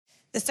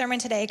The sermon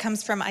today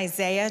comes from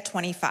Isaiah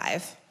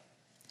 25.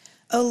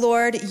 O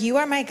Lord, you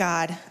are my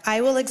God.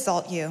 I will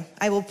exalt you.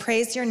 I will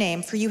praise your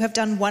name, for you have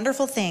done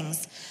wonderful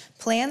things,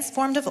 plans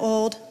formed of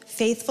old,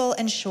 faithful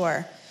and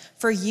sure.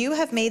 For you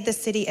have made the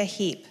city a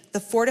heap, the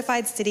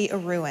fortified city a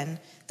ruin.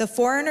 The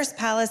foreigner's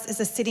palace is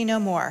a city no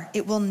more.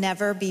 It will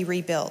never be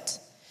rebuilt.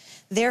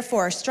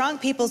 Therefore, strong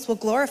peoples will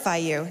glorify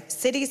you.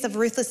 Cities of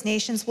ruthless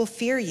nations will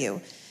fear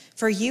you.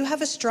 For you have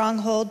been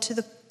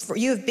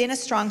a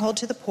stronghold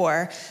to the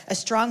poor, a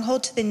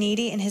stronghold to the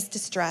needy in his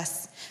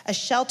distress, a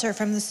shelter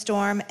from the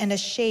storm and a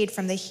shade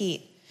from the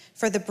heat.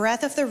 For the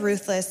breath of the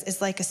ruthless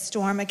is like a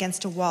storm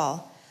against a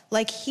wall,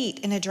 like heat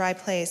in a dry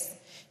place.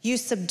 You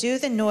subdue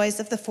the noise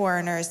of the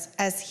foreigners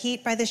as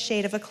heat by the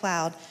shade of a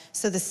cloud,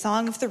 so the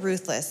song of the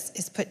ruthless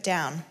is put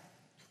down.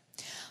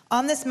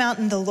 On this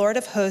mountain, the Lord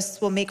of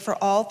hosts will make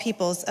for all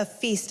peoples a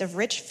feast of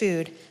rich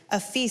food, a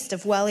feast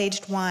of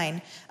well-aged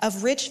wine,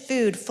 of rich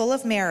food full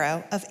of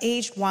marrow, of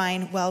aged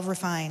wine well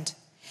refined.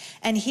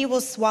 And he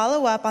will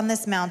swallow up on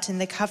this mountain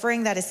the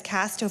covering that is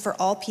cast over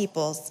all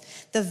peoples,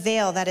 the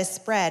veil that is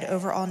spread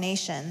over all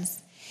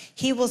nations.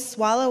 He will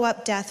swallow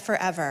up death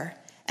forever,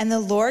 and the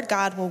Lord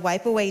God will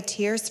wipe away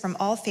tears from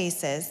all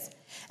faces,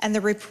 and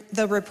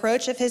the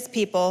reproach of his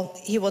people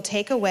he will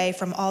take away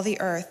from all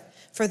the earth,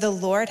 for the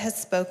Lord has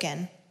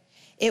spoken.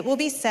 It will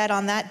be said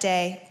on that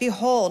day,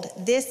 behold,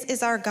 this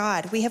is our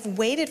God. We have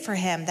waited for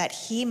him that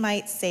he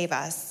might save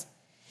us.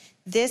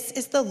 This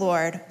is the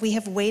Lord. We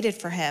have waited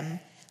for him.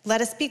 Let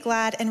us be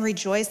glad and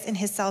rejoice in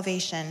his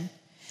salvation.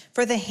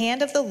 For the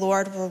hand of the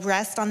Lord will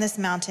rest on this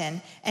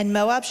mountain, and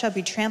Moab shall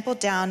be trampled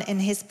down in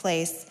his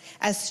place,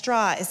 as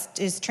straw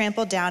is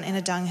trampled down in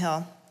a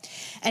dunghill.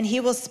 And he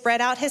will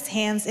spread out his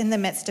hands in the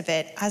midst of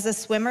it, as a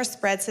swimmer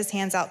spreads his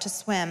hands out to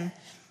swim.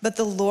 But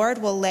the Lord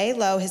will lay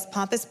low his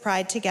pompous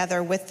pride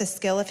together with the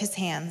skill of his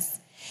hands.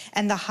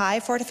 And the high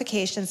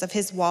fortifications of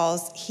his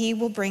walls he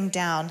will bring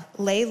down,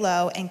 lay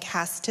low, and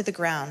cast to the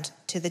ground,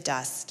 to the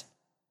dust.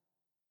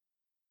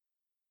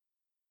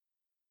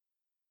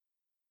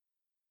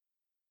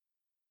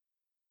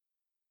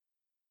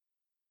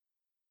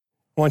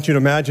 I want you to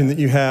imagine that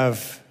you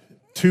have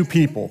two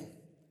people,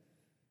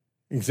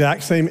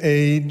 exact same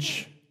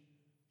age,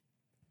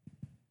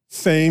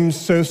 same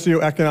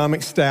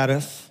socioeconomic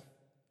status,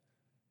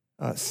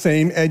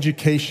 same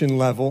education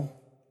level,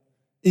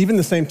 even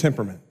the same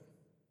temperament.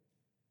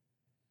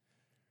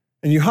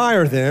 And you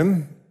hire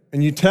them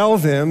and you tell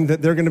them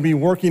that they're going to be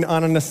working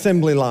on an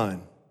assembly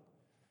line.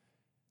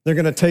 They're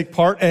going to take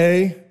part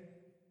A,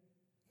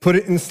 put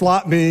it in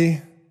slot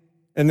B,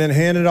 and then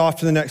hand it off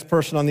to the next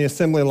person on the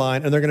assembly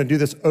line, and they're going to do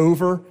this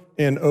over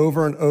and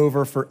over and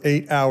over for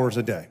 8 hours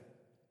a day.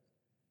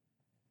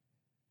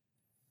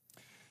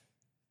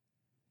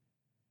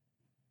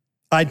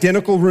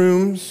 Identical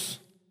rooms,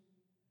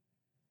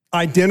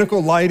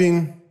 identical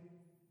lighting,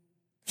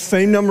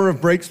 same number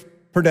of breaks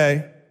per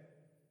day.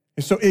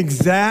 And so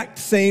exact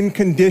same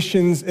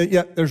conditions,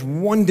 yet there's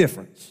one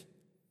difference.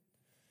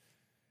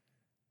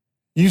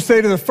 You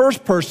say to the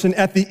first person,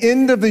 at the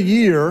end of the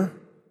year,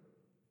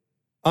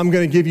 I'm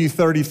going to give you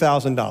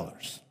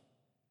 $30,000.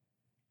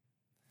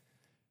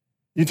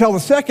 You tell the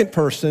second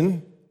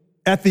person,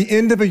 at the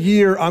end of a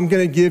year, I'm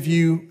going to give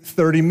you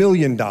 $30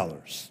 million.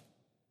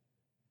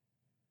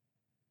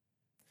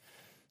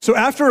 So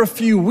after a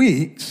few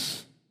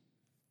weeks,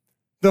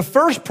 the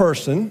first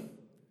person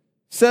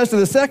says to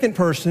the second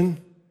person,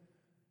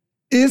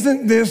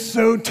 isn't this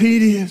so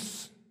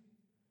tedious?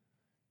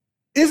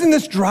 Isn't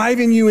this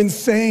driving you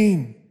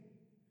insane?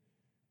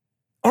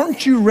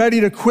 Aren't you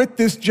ready to quit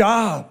this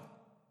job?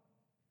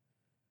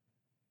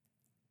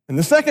 And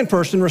the second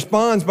person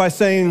responds by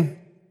saying,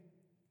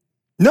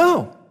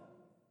 no,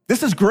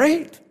 this is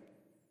great.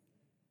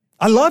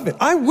 I love it.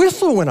 I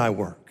whistle when I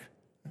work.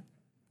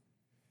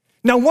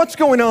 Now, what's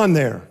going on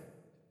there?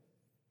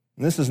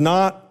 And this is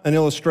not an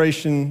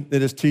illustration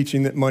that is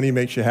teaching that money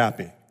makes you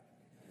happy.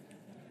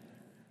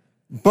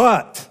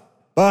 But,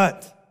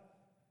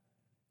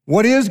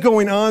 what is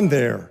going on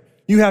there?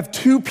 You have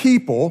two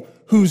people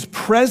whose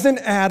present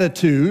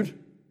attitude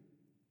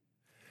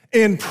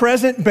and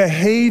present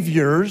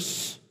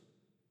behaviors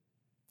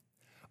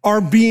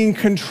are being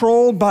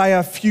controlled by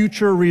a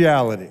future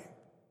reality.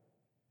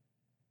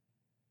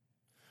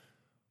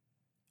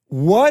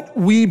 What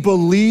we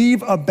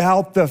believe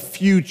about the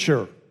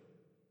future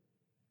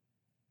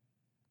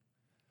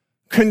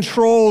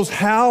controls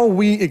how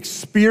we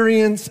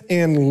experience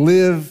and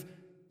live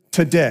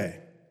today.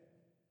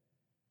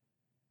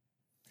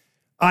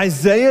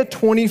 Isaiah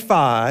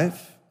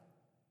 25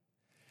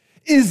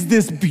 is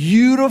this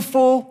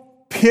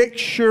beautiful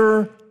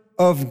picture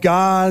of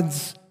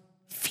God's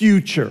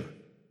future.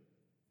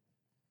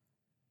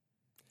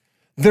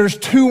 There's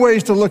two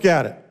ways to look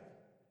at it.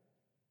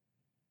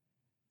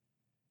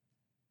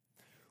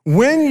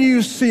 When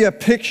you see a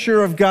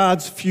picture of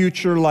God's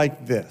future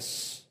like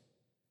this,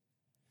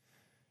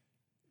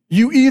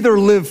 you either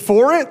live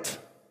for it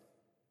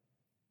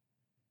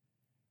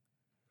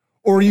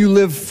or you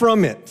live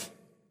from it.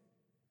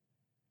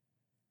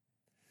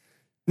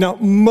 Now,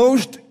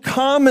 most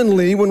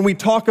commonly when we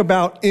talk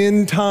about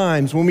end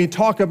times, when we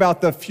talk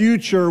about the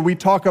future, we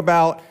talk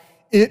about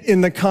it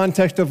in the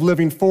context of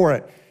living for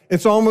it.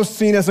 It's almost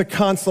seen as a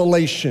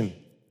consolation,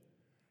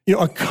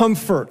 a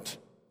comfort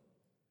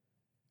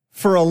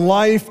for a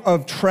life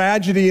of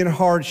tragedy and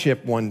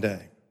hardship one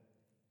day.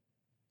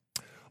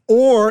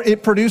 Or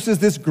it produces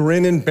this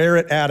grin and bear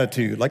it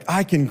attitude, like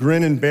I can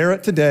grin and bear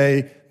it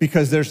today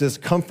because there's this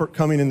comfort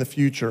coming in the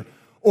future.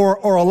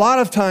 Or a lot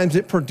of times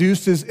it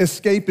produces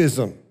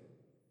escapism,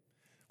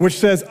 which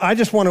says, I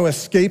just want to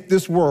escape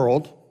this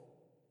world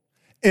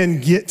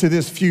and get to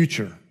this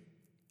future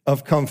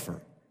of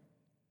comfort.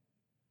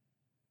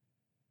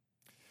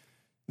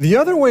 The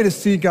other way to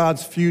see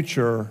God's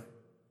future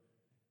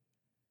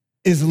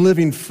is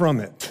living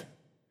from it,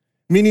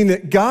 meaning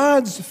that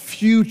God's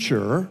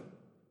future,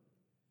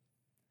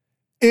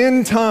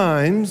 end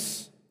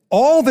times,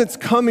 all that's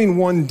coming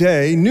one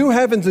day, new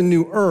heavens and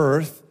new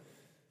earth,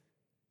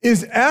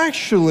 is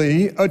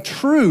actually a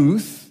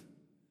truth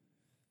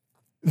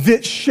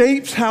that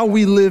shapes how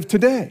we live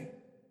today.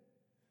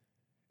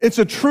 It's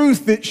a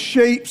truth that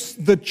shapes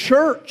the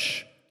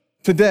church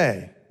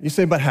today. You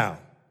say, but how?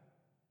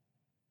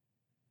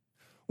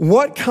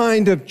 What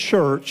kind of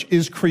church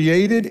is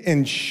created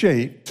and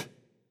shaped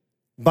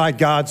by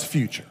God's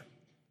future?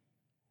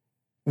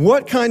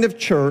 What kind of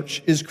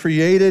church is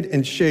created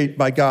and shaped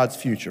by God's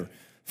future?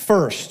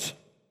 First,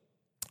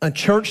 a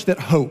church that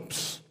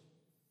hopes.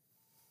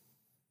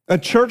 A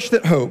church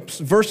that hopes.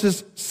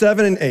 Verses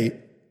 7 and 8.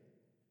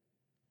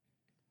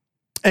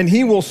 And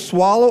he will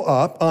swallow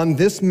up on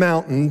this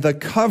mountain the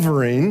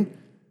covering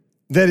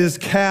that is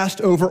cast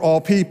over all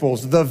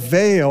peoples, the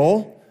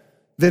veil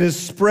that is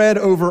spread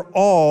over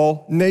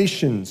all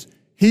nations.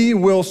 He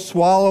will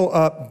swallow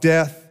up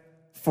death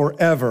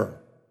forever.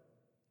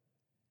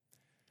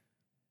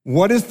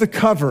 What is the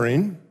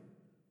covering?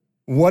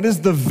 What is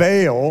the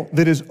veil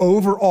that is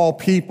over all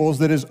peoples,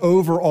 that is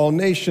over all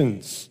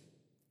nations?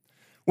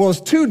 Well,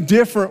 it's two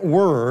different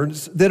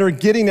words that are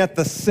getting at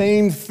the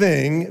same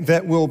thing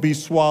that will be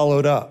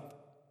swallowed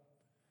up.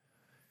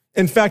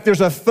 In fact,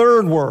 there's a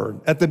third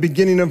word at the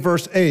beginning of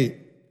verse 8,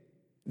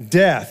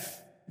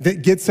 death,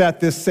 that gets at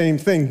this same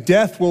thing.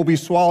 Death will be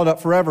swallowed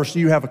up forever. So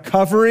you have a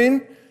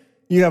covering,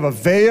 you have a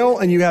veil,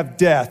 and you have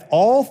death.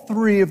 All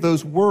three of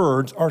those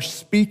words are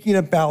speaking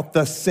about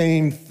the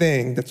same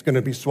thing that's going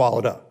to be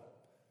swallowed up.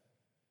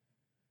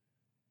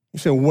 You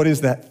say, what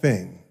is that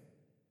thing?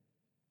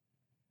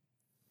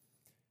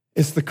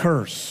 It's the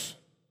curse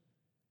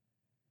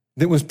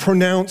that was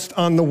pronounced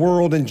on the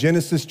world in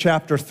Genesis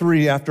chapter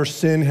 3 after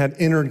sin had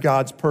entered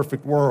God's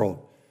perfect world.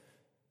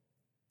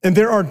 And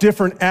there are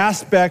different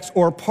aspects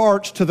or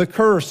parts to the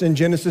curse in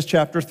Genesis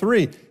chapter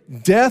 3.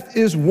 Death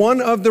is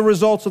one of the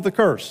results of the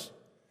curse.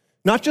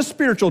 Not just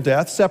spiritual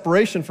death,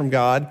 separation from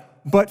God,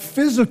 but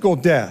physical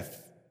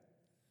death.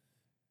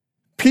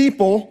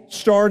 People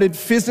started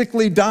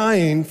physically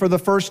dying for the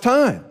first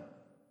time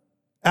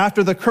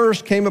after the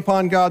curse came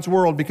upon God's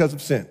world because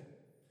of sin.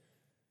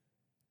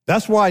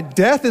 That's why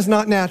death is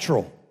not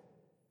natural.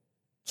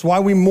 It's why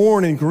we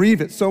mourn and grieve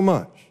it so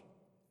much.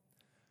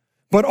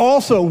 But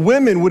also,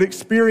 women would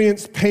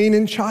experience pain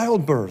in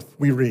childbirth,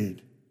 we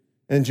read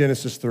in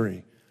Genesis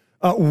 3.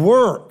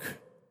 Work,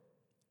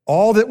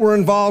 all that we're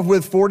involved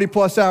with 40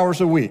 plus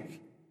hours a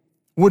week,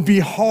 would be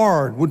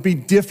hard, would be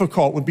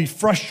difficult, would be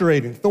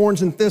frustrating,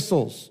 thorns and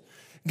thistles.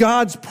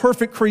 God's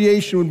perfect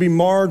creation would be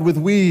marred with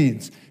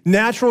weeds.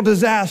 Natural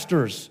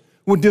disasters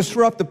would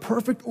disrupt the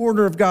perfect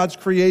order of God's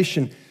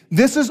creation.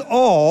 This is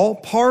all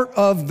part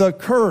of the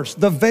curse,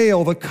 the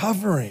veil, the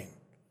covering.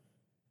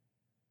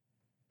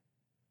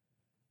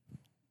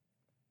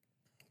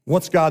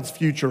 What's God's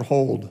future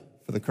hold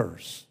for the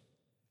curse?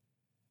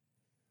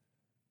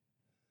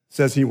 It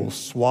says he will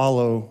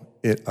swallow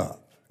it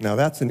up. Now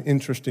that's an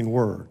interesting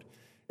word.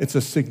 It's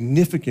a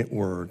significant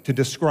word to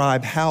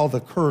describe how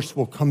the curse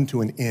will come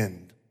to an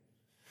end.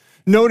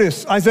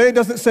 Notice, Isaiah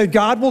doesn't say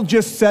God will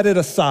just set it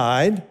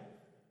aside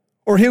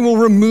or he will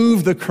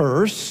remove the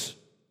curse. It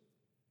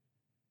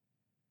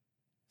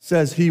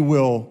says he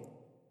will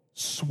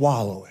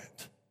swallow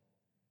it.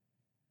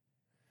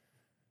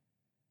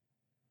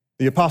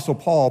 The Apostle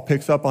Paul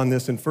picks up on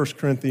this in 1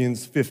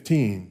 Corinthians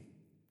 15.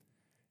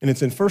 And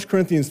it's in 1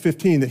 Corinthians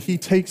 15 that he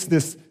takes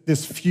this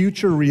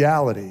future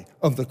reality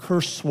of the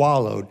curse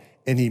swallowed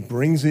and he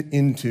brings it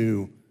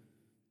into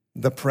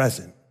the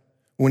present.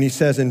 When he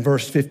says in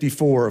verse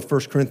 54 of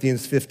 1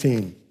 Corinthians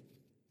 15,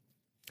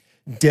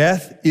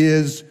 death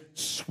is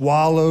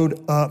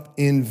swallowed up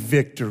in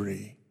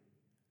victory.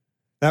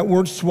 That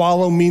word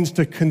swallow means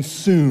to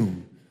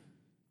consume.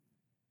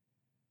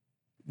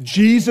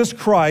 Jesus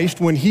Christ,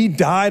 when he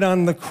died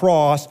on the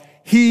cross,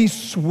 he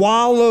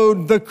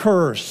swallowed the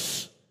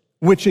curse,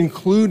 which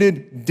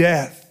included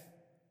death.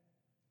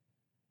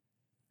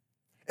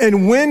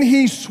 And when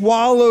he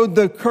swallowed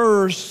the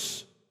curse,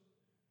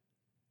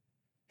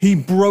 he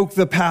broke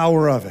the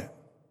power of it.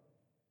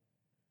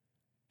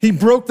 He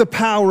broke the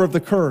power of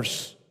the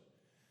curse.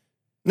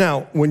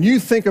 Now, when you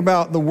think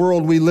about the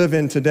world we live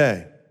in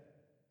today,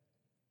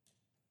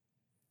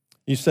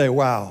 You say,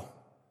 wow,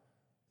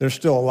 there's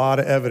still a lot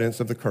of evidence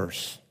of the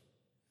curse.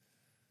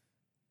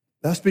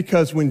 That's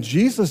because when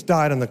Jesus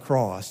died on the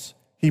cross,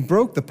 he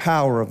broke the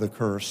power of the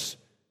curse.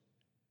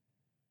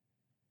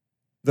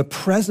 The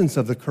presence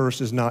of the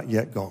curse is not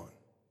yet gone.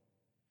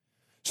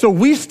 So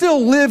we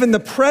still live in the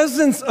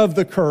presence of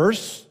the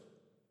curse,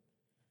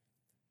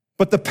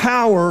 but the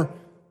power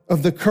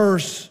of the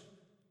curse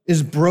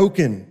is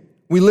broken.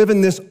 We live in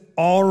this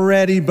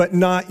already but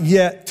not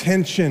yet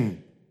tension.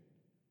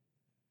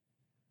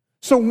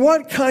 So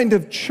what kind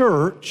of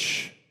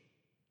church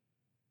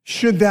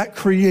should that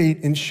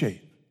create and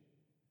shape?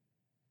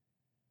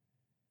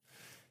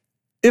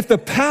 If the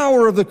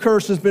power of the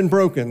curse has been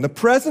broken, the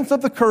presence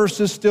of the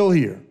curse is still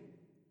here,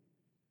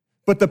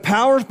 but the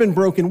power's been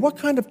broken, what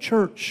kind of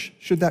church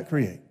should that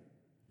create?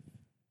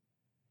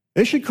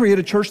 It should create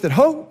a church that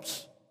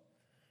hopes.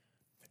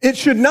 It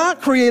should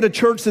not create a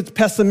church that's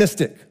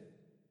pessimistic.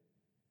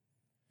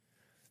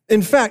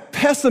 In fact,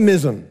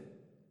 pessimism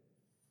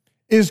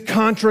is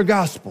contra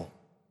gospel.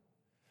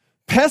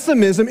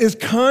 Pessimism is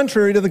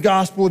contrary to the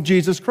gospel of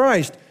Jesus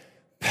Christ.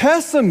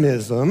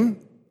 Pessimism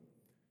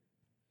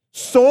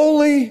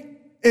solely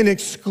and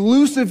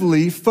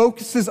exclusively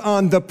focuses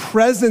on the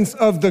presence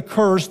of the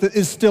curse that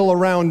is still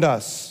around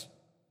us.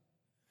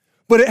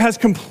 But it has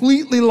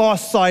completely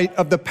lost sight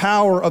of the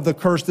power of the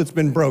curse that's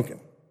been broken.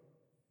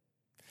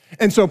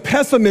 And so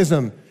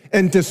pessimism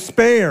and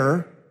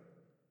despair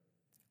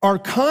are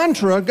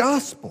contra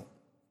gospel.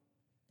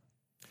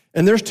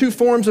 And there's two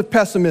forms of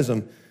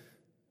pessimism.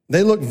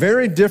 They look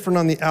very different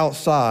on the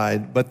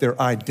outside, but they're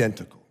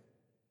identical.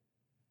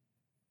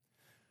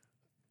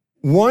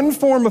 One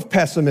form of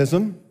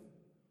pessimism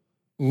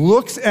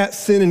looks at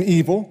sin and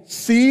evil,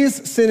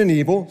 sees sin and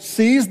evil,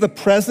 sees the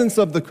presence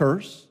of the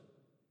curse,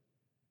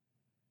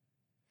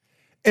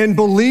 and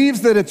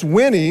believes that it's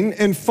winning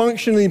and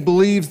functionally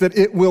believes that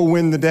it will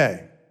win the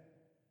day.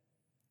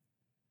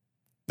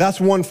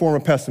 That's one form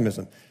of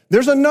pessimism.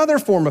 There's another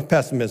form of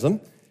pessimism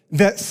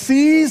that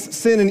sees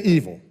sin and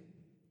evil.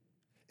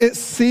 It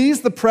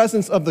sees the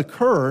presence of the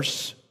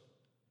curse,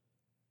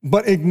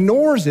 but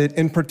ignores it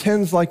and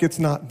pretends like it's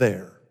not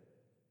there.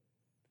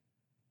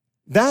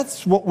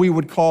 That's what we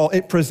would call,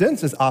 it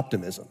presents as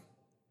optimism,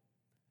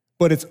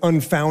 but it's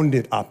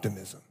unfounded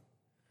optimism.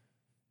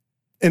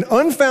 And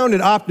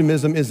unfounded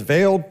optimism is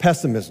veiled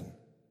pessimism.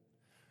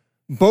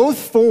 Both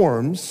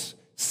forms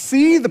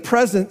see the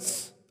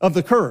presence of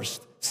the curse,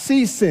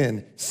 see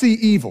sin, see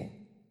evil,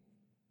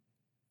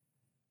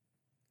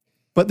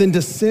 but then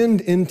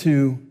descend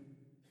into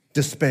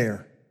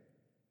despair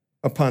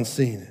upon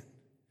seeing it.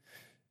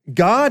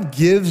 God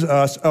gives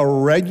us a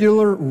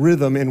regular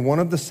rhythm in one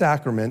of the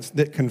sacraments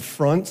that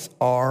confronts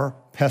our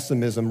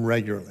pessimism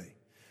regularly.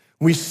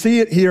 We see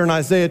it here in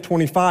Isaiah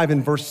 25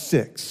 in verse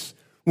 6,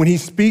 when he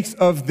speaks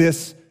of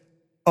this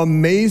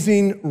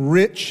amazing,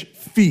 rich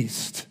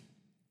feast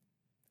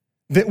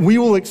that we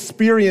will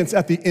experience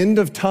at the end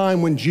of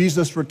time when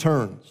Jesus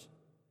returns.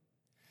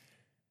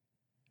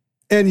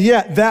 And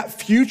yet,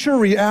 that future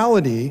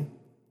reality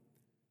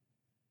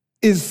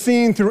is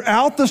seen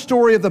throughout the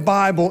story of the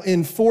Bible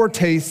in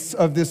foretastes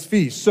of this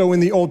feast. So in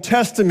the Old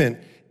Testament,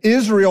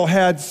 Israel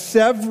had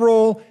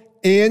several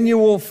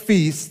annual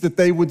feasts that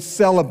they would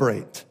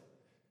celebrate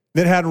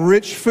that had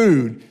rich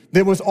food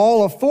that was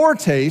all a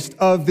foretaste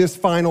of this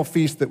final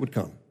feast that would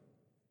come.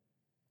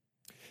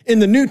 In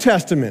the New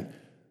Testament,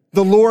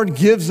 the Lord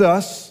gives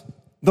us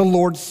the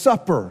Lord's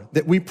Supper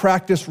that we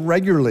practice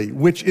regularly,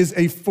 which is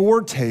a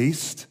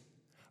foretaste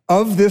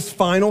of this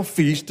final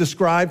feast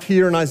described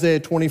here in Isaiah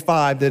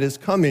 25 that is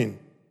coming.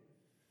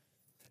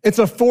 It's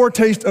a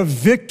foretaste of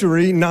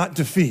victory, not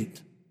defeat.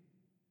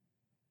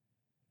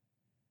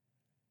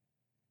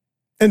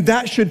 And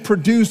that should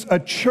produce a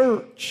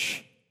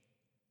church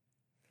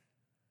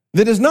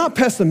that is not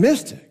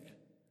pessimistic,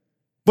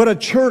 but a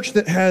church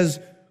that has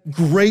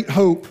great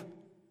hope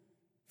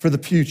for the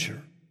future.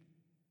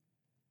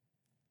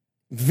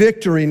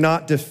 Victory,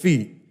 not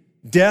defeat.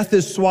 Death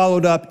is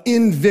swallowed up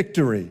in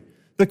victory.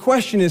 The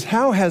question is,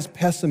 how has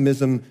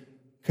pessimism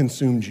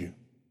consumed you?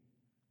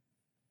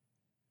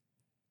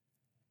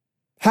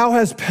 How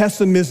has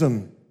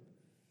pessimism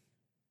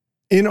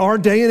in our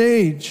day and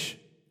age,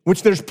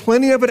 which there's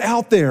plenty of it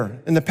out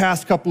there in the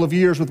past couple of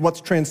years with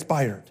what's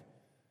transpired,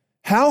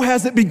 how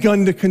has it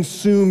begun to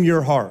consume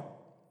your heart?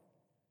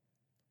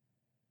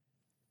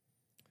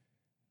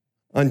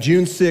 On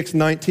June 6,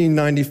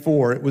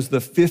 1994, it was the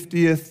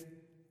 50th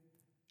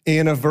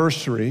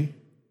anniversary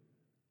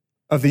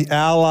of the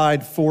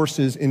Allied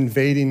forces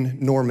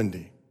invading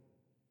Normandy.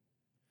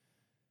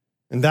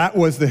 And that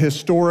was the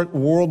historic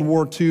World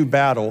War II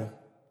battle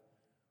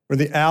where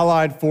the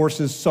Allied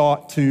forces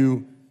sought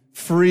to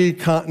free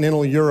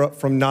continental Europe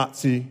from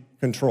Nazi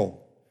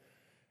control.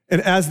 And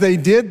as they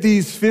did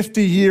these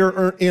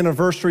 50-year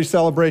anniversary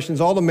celebrations,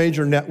 all the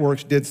major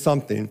networks did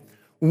something.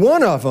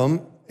 One of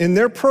them, in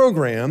their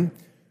program,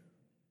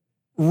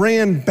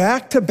 ran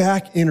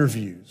back-to-back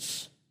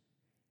interviews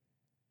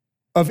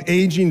of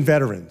aging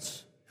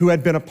veterans who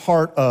had been a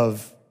part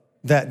of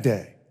that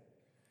day.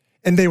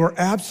 And they were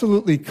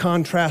absolutely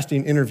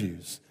contrasting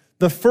interviews.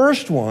 The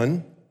first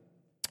one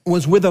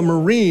was with a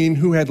Marine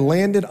who had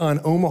landed on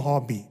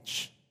Omaha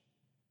Beach.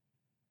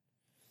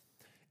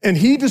 And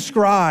he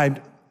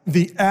described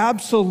the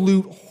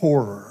absolute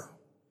horror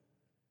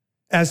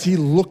as he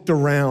looked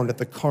around at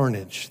the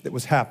carnage that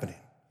was happening.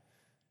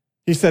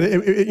 He said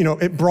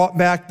it brought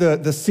back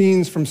the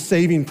scenes from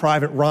Saving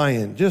Private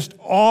Ryan, just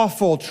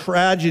awful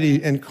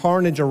tragedy and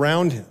carnage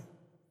around him.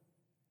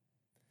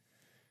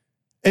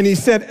 And he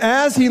said,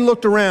 as he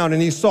looked around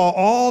and he saw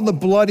all the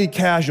bloody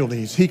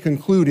casualties, he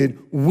concluded,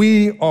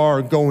 we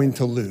are going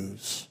to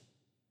lose.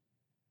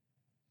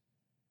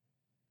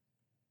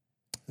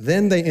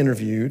 Then they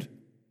interviewed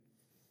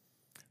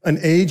an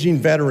aging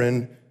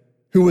veteran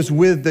who was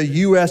with the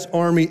U.S.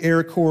 Army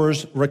Air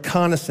Corps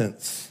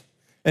reconnaissance,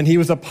 and he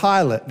was a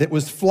pilot that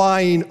was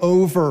flying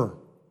over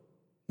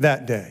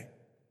that day.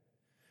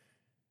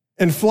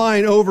 And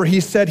flying over, he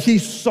said he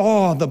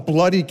saw the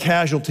bloody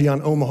casualty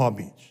on Omaha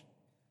Beach.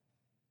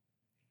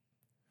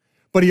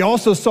 But he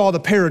also saw the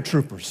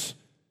paratroopers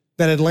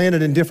that had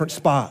landed in different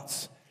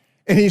spots.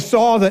 And he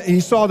saw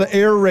the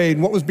air raid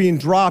and what was being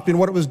dropped and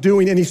what it was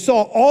doing. And he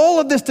saw all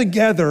of this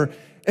together,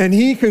 and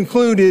he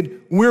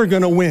concluded, we're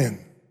going to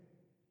win.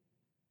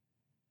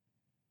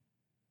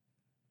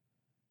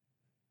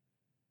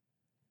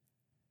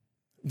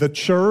 The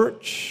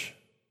church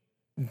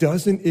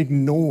doesn't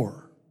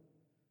ignore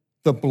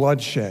the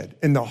bloodshed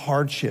and the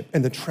hardship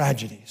and the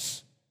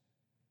tragedies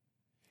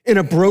in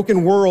a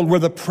broken world where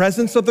the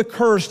presence of the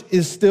cursed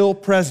is still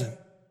present.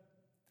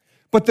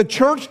 But the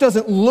church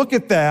doesn't look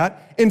at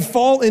that and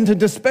fall into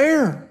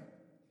despair,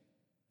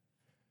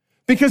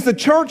 because the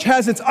church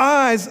has its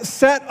eyes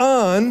set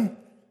on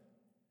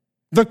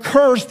the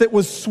curse that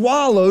was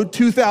swallowed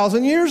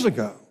 2,000 years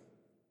ago,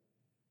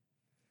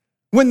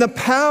 when the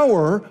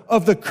power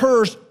of the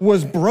curse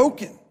was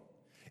broken.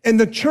 And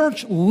the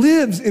church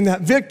lives in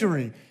that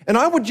victory. And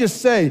I would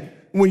just say,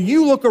 when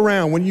you look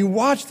around, when you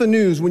watch the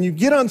news, when you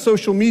get on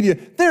social media,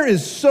 there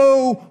is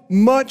so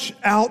much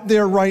out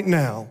there right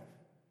now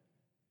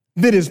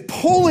that is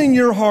pulling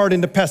your heart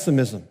into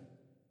pessimism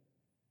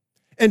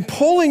and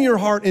pulling your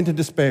heart into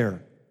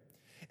despair.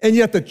 And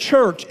yet the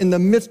church, in the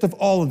midst of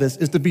all of this,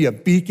 is to be a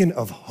beacon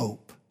of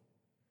hope.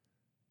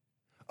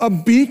 A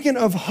beacon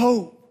of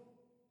hope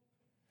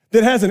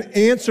that has an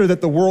answer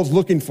that the world's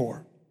looking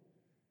for.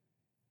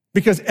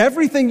 Because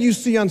everything you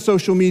see on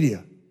social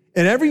media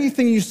and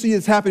everything you see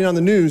that's happening on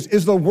the news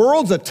is the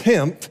world's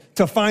attempt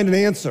to find an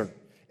answer.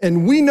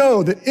 And we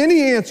know that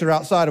any answer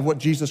outside of what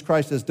Jesus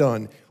Christ has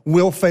done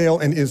will fail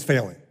and is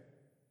failing.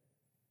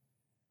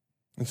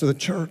 And so the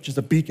church is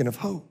a beacon of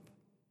hope.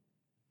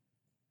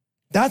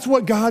 That's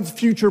what God's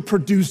future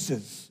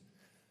produces.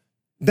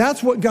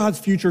 That's what God's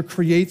future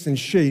creates and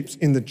shapes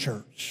in the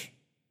church,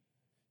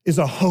 is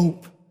a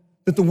hope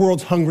that the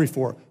world's hungry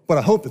for, but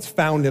a hope that's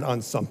founded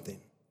on something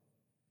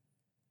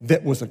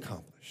that was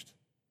accomplished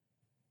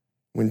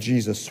when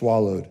Jesus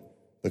swallowed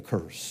the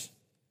curse.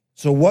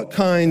 So what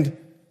kind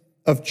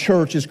of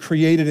church is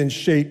created and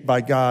shaped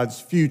by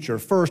God's future?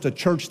 First, a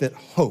church that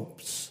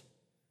hopes.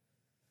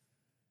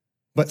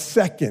 But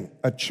second,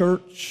 a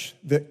church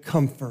that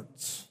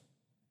comforts.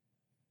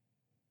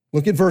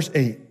 Look at verse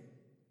 8.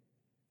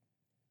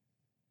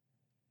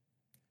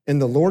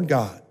 And the Lord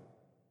God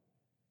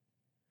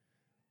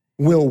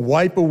will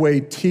wipe away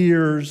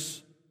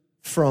tears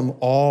from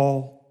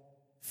all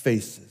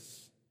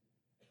faces.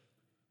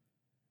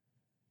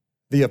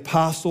 The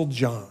Apostle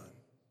John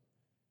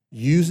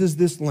uses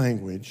this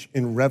language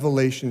in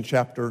Revelation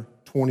chapter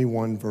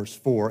 21, verse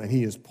 4, and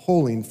he is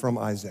pulling from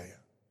Isaiah.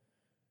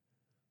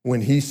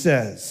 When he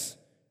says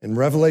in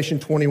Revelation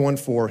 21,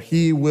 4,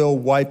 he will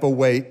wipe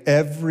away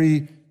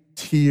every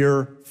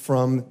tear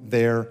from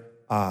their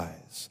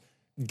eyes.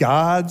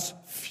 God's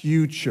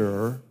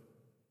future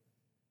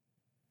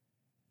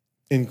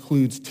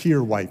includes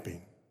tear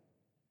wiping.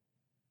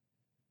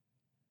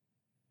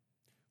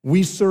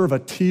 We serve a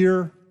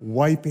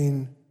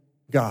tear-wiping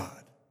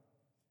God.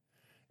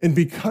 And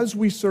because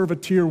we serve a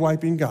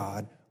tear-wiping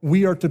God,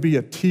 we are to be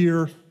a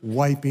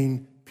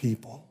tear-wiping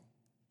people.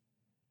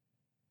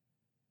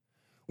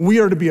 We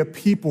are to be a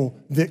people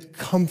that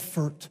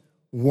comfort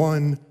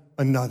one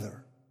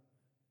another.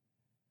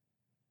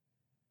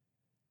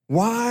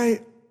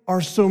 Why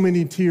are so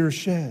many tears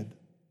shed?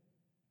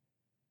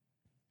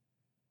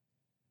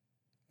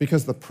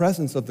 Because the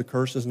presence of the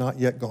curse is not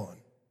yet gone.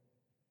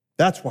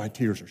 That's why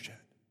tears are shed.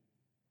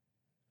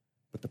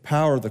 But the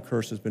power of the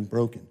curse has been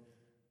broken.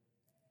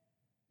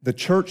 The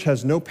church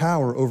has no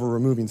power over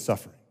removing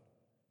suffering.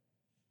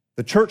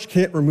 The church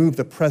can't remove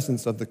the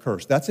presence of the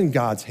curse. That's in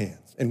God's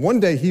hands. And one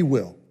day he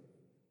will,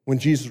 when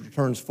Jesus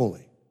returns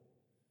fully.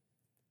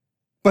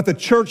 But the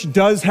church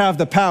does have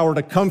the power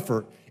to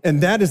comfort,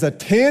 and that is a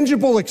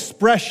tangible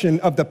expression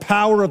of the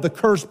power of the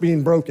curse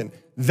being broken.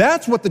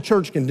 That's what the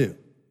church can do.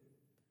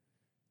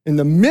 In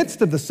the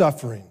midst of the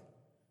suffering,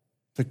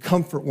 to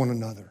comfort one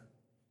another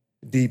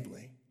deeply.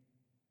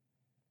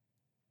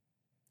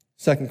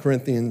 2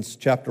 Corinthians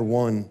chapter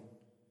 1,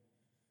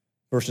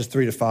 verses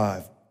 3 to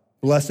 5.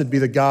 Blessed be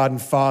the God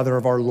and Father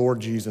of our Lord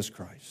Jesus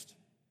Christ,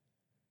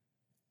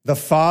 the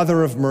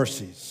Father of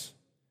mercies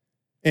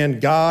and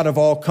God of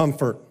all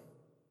comfort,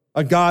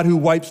 a God who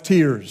wipes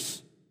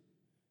tears,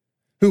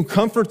 who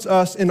comforts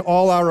us in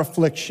all our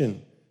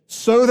affliction,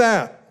 so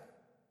that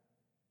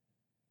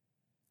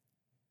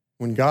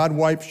when God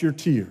wipes your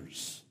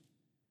tears,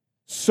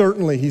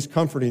 certainly he's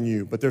comforting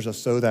you, but there's a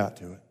so that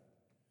to it.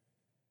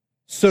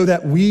 So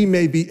that we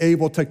may be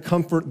able to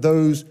comfort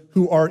those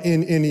who are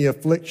in any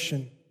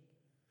affliction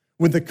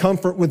with the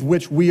comfort with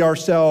which we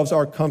ourselves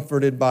are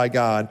comforted by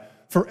God.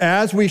 For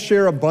as we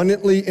share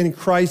abundantly in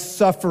Christ's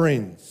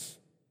sufferings,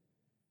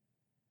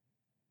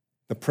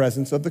 the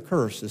presence of the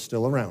curse is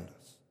still around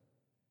us.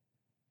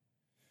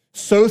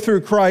 So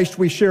through Christ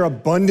we share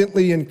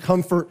abundantly in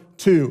comfort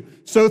too.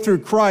 So through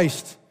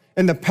Christ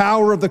and the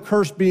power of the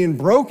curse being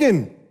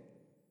broken,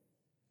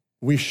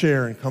 we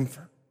share in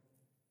comfort.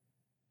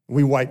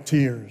 We wipe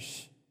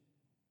tears.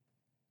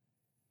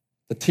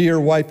 The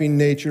tear-wiping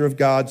nature of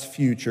God's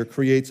future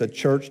creates a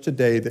church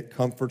today that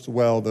comforts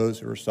well those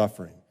who are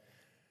suffering.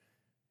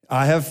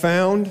 I have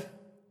found,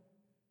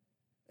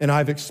 and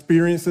I've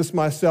experienced this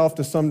myself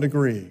to some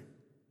degree,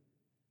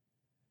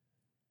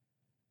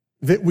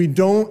 that we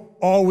don't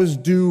always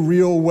do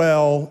real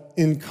well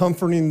in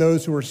comforting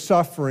those who are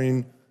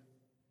suffering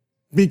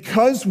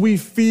because we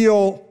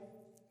feel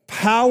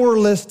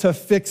powerless to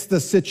fix the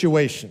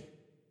situation.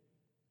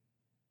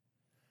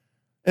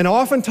 And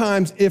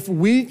oftentimes, if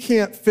we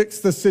can't fix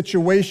the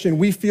situation,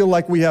 we feel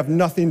like we have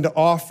nothing to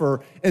offer,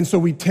 and so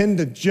we tend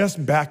to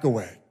just back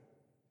away.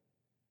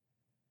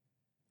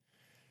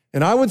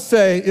 And I would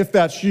say, if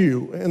that's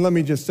you, and let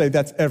me just say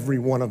that's every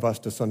one of us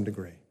to some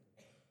degree,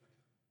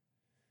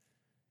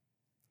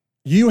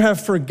 you have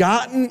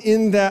forgotten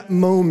in that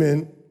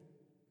moment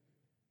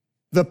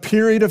the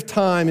period of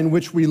time in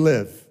which we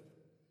live,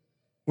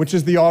 which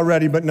is the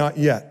already but not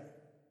yet.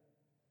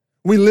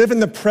 We live in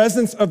the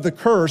presence of the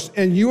curse,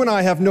 and you and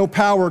I have no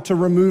power to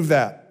remove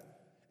that.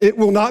 It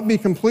will not be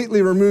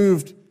completely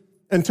removed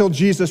until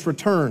Jesus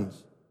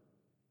returns.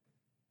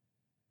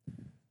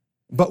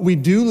 But we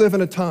do live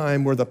in a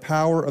time where the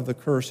power of the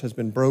curse has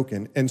been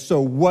broken. And so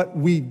what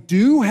we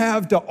do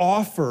have to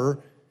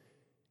offer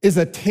is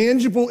a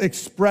tangible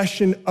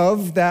expression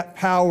of that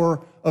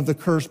power of the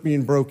curse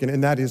being broken,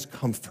 and that is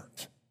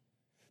comfort.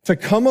 To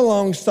come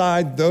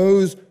alongside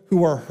those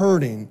who are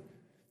hurting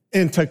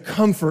and to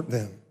comfort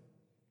them.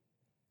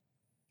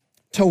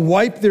 To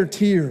wipe their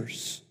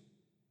tears.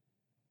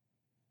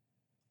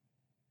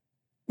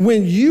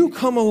 When you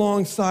come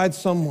alongside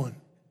someone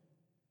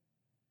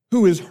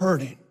who is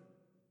hurting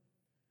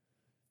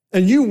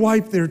and you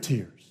wipe their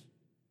tears,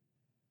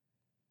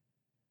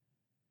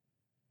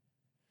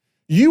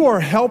 you are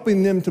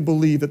helping them to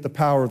believe that the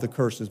power of the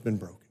curse has been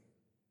broken.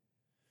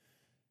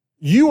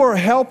 You are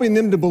helping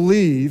them to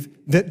believe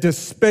that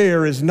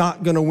despair is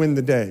not going to win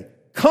the day.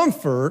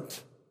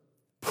 Comfort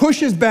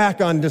pushes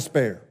back on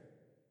despair.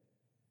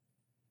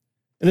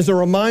 And is a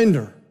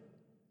reminder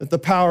that the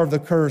power of the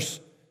curse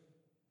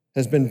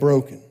has been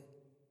broken.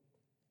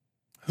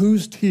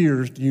 Whose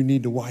tears do you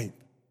need to wipe?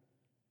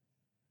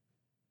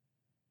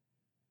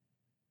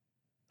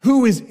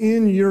 Who is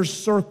in your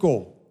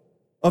circle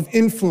of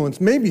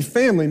influence? Maybe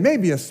family,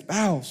 maybe a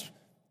spouse,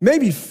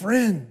 maybe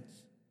friends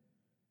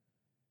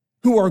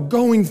who are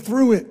going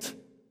through it,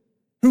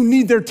 who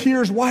need their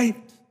tears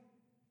wiped.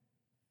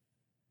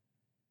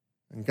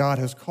 And God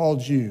has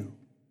called you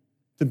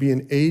to be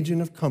an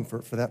agent of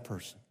comfort for that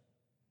person,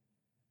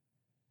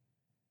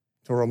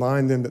 to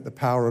remind them that the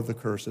power of the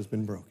curse has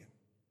been broken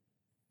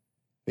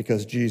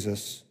because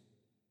Jesus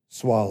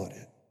swallowed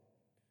it.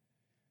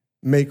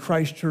 May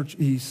Christ Church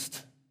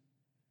East,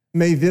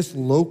 may this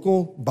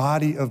local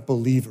body of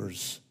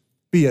believers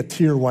be a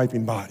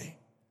tear-wiping body,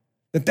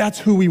 that's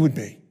who we would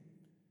be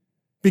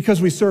because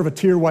we serve a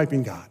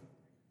tear-wiping God.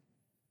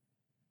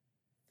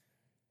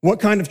 What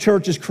kind of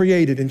church is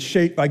created and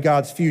shaped by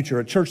God's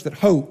future? A church that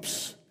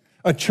hopes,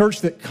 a church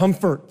that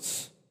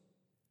comforts.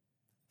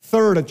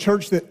 Third, a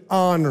church that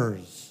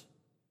honors.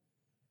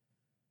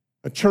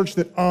 A church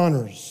that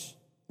honors.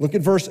 Look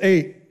at verse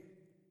 8.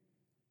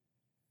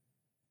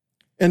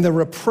 And the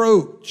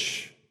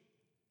reproach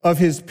of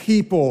his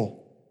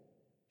people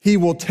he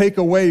will take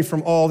away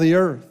from all the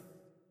earth.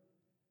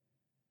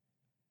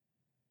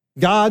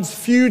 God's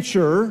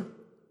future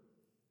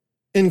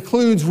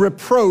includes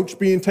reproach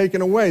being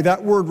taken away.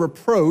 That word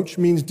reproach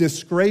means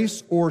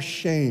disgrace or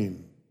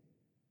shame.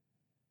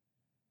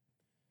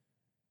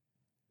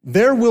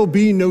 There will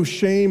be no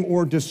shame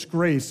or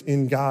disgrace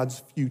in God's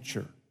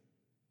future.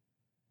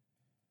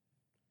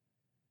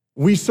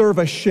 We serve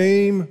a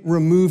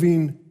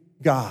shame-removing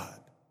God.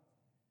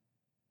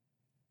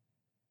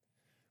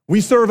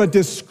 We serve a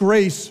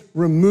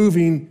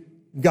disgrace-removing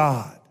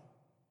God.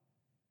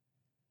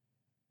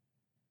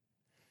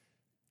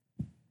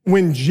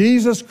 When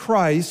Jesus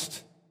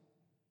Christ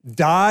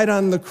died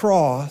on the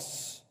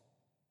cross,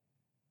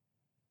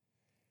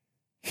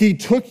 he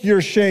took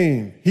your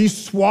shame, he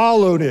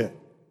swallowed it,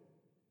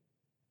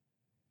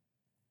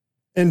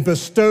 and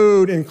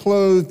bestowed and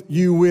clothed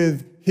you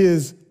with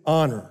his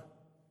honor.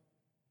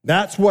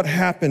 That's what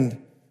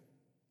happened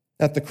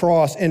at the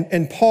cross.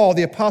 And Paul,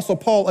 the Apostle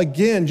Paul,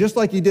 again, just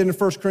like he did in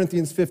 1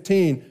 Corinthians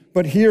 15,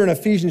 but here in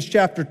Ephesians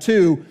chapter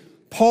 2,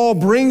 Paul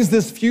brings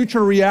this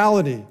future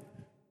reality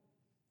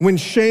when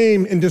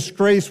shame and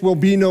disgrace will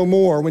be no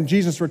more, when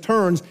Jesus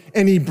returns,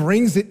 and he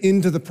brings it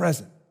into the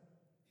present.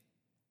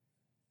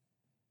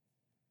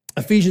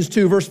 Ephesians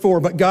 2, verse 4,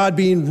 but God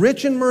being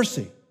rich in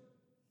mercy,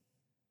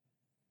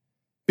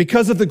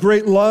 because of the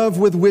great love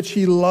with which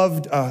he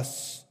loved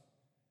us,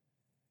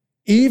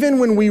 even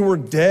when we were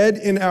dead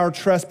in our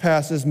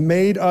trespasses,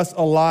 made us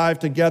alive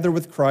together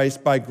with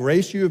Christ. By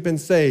grace you have been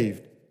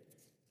saved,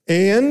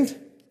 and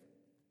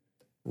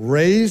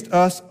raised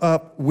us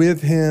up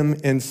with him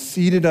and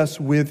seated us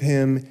with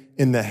him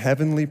in the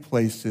heavenly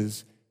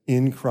places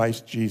in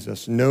Christ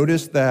Jesus.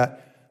 Notice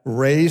that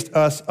raised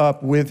us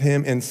up with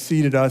him and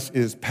seated us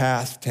is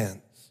past tense.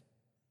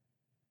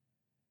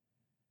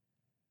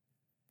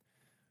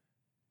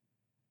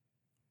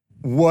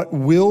 What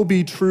will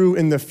be true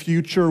in the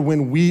future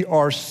when we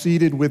are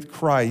seated with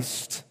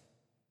Christ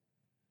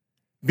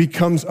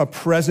becomes a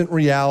present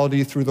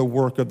reality through the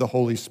work of the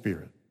Holy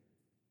Spirit.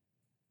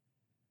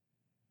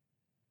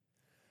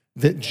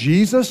 That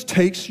Jesus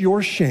takes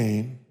your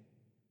shame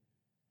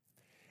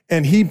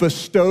and he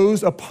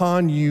bestows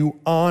upon you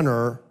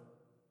honor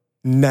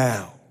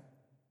now.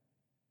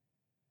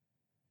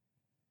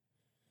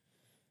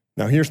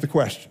 Now, here's the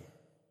question.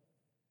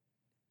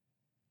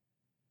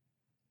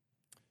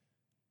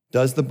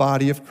 Does the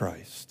body of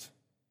Christ,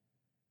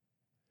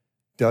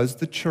 does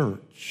the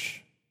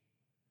church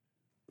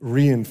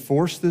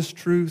reinforce this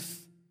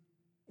truth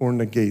or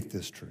negate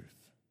this truth?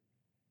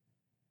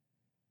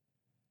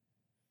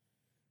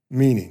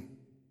 Meaning,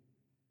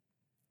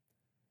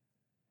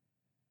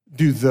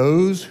 do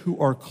those who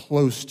are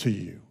close to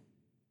you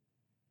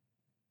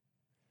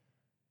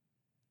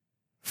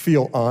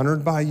feel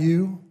honored by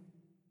you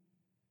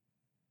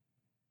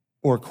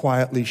or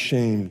quietly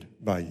shamed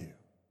by you?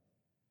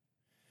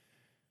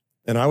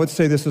 And I would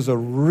say this is a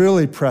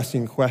really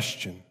pressing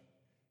question.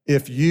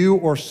 If you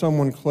or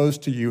someone close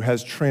to you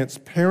has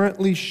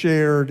transparently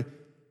shared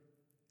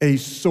a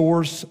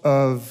source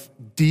of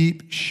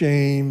deep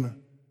shame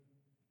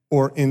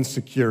or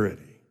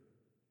insecurity.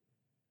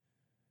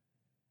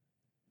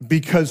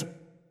 Because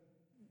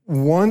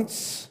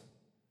once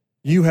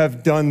you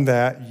have done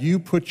that, you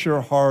put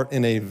your heart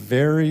in a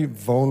very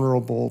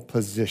vulnerable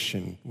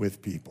position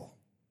with people.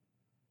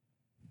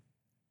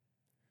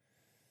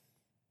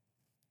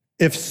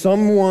 If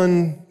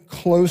someone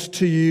close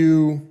to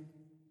you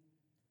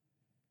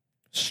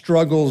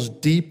struggles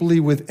deeply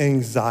with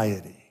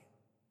anxiety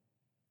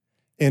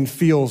and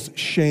feels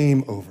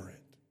shame over it,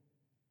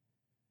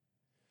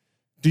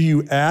 do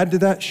you add to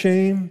that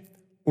shame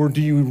or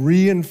do you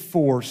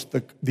reinforce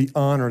the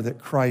honor that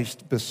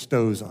Christ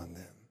bestows on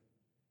them?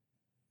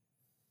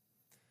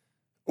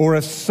 Or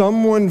if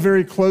someone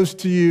very close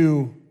to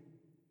you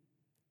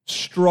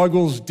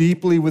struggles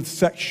deeply with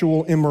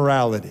sexual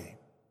immorality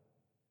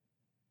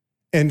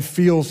and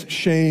feels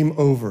shame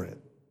over it,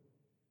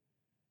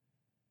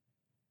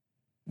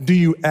 do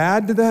you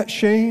add to that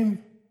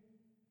shame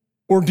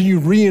or do you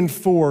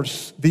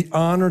reinforce the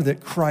honor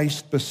that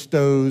Christ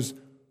bestows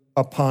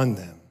upon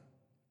them?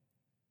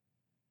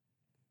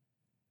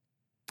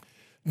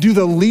 Do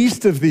the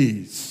least of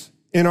these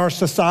in our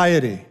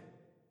society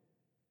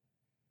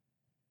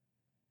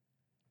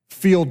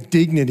feel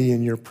dignity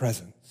in your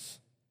presence?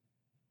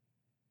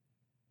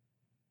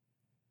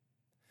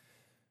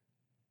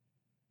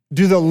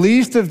 Do the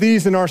least of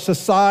these in our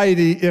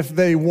society, if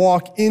they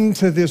walk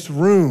into this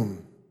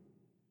room,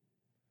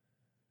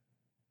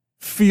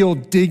 feel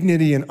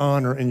dignity and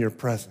honor in your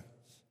presence?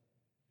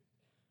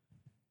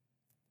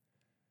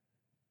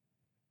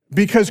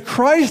 Because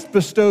Christ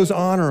bestows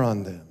honor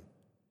on them.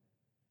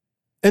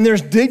 And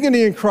there's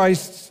dignity in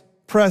Christ's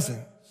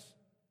presence.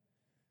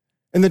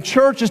 And the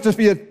church is to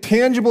be a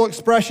tangible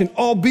expression,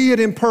 albeit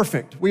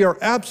imperfect. We are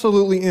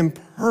absolutely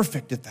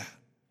imperfect at that.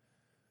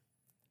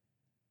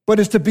 But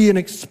is to be an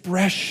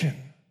expression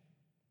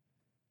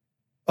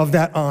of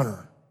that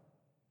honor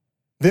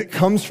that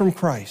comes from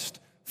Christ,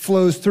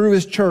 flows through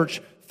his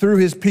church, through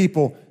his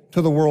people,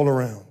 to the world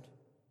around.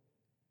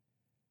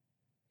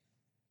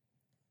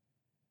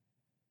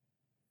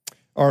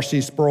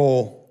 R.C.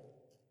 Sproul,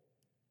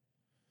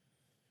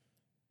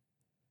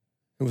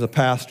 who was a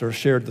pastor,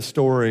 shared the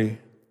story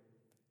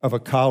of a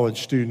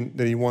college student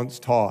that he once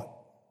taught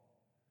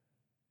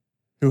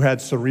who had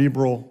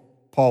cerebral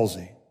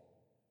palsy,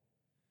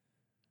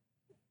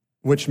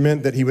 which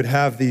meant that he would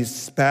have these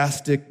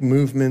spastic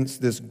movements,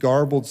 this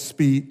garbled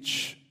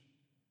speech.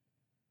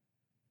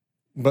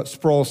 But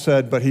Sproul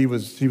said, but he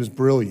was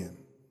brilliant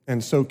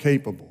and so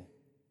capable.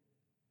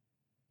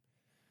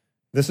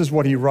 This is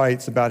what he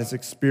writes about his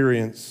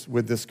experience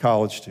with this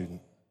college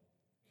student.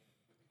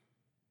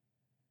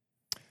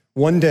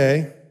 One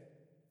day,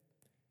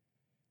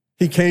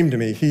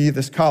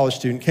 this college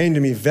student came to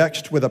me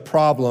vexed with a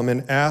problem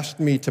and asked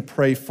me to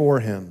pray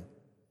for him.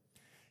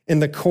 In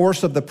the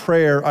course of the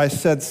prayer, I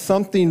said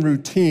something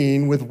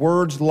routine with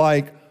words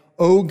like,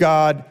 "Oh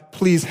God,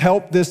 please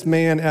help this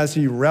man as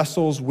he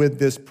wrestles with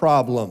this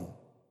problem."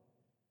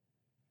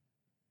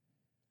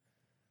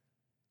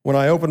 When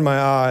I opened my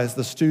eyes,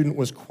 the student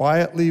was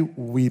quietly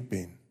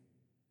weeping.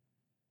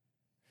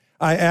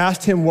 I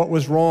asked him what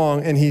was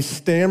wrong, and he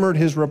stammered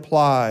his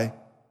reply,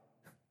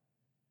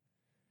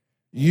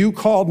 "You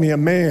called me a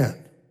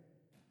man.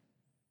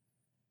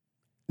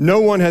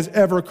 No one has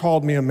ever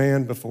called me a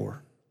man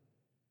before."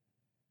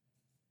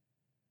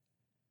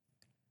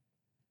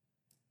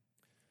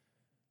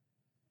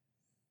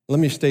 Let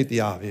me state the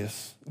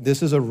obvious.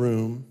 This is a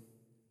room,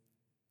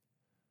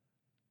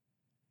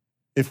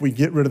 if we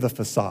get rid of the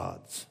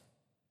facades,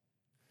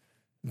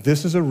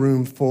 this is a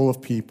room full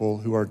of people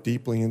who are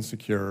deeply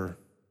insecure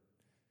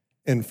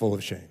and full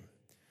of shame.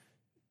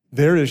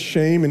 There is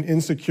shame and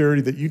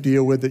insecurity that you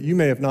deal with that you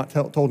may have not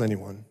told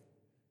anyone,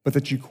 but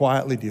that you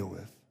quietly deal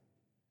with.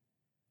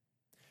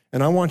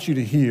 And I want you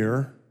to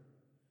hear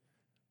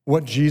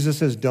what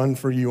Jesus has done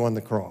for you on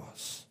the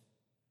cross.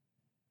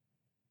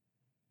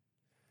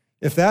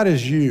 If that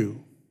is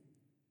you,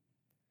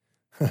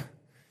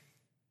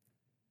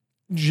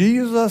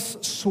 Jesus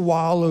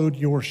swallowed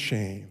your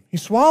shame. He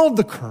swallowed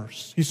the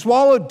curse. He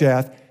swallowed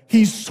death.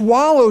 He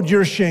swallowed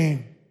your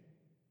shame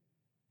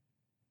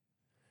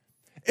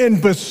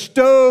and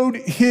bestowed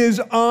his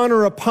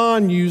honor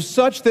upon you,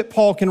 such that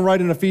Paul can write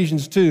in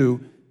Ephesians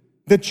 2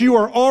 that you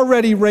are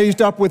already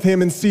raised up with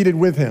him and seated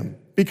with him,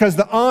 because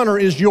the honor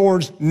is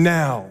yours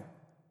now.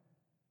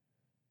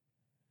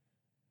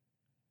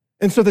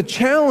 And so the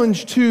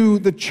challenge to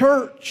the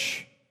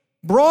church,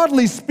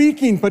 broadly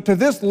speaking, but to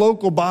this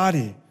local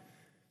body,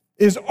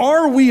 is,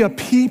 are we a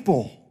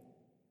people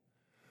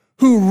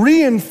who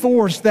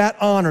reinforce that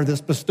honor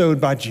that's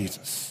bestowed by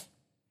Jesus?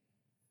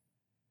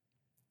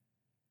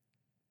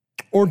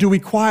 Or do we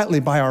quietly,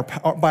 by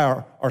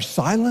our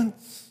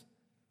silence,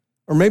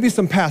 or maybe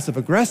some passive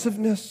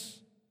aggressiveness,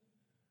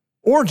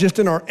 or just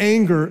in our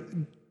anger,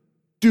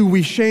 do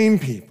we shame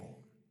people?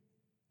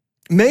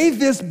 May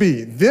this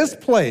be, this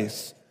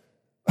place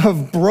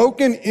of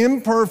broken,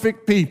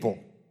 imperfect people,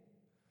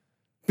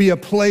 be a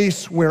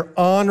place where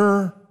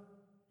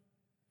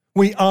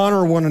we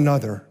honor one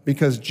another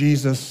because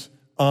Jesus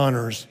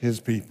honors his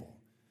people.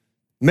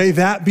 May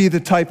that be the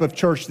type of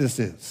church this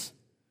is.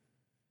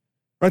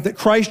 Right? That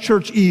Christ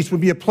Church East would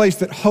be a place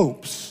that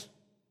hopes,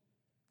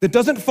 that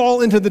doesn't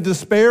fall into the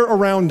despair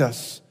around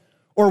us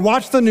or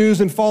watch the news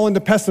and fall into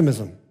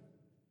pessimism.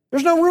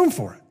 There's no room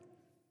for it.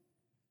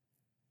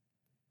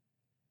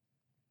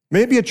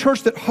 May it be a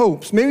church that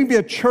hopes. May we be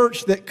a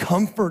church that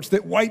comforts,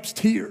 that wipes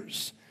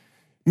tears.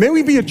 May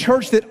we be a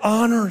church that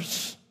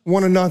honors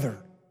one another.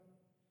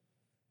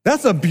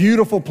 That's a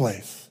beautiful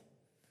place.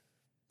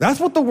 That's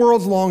what the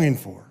world's longing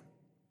for.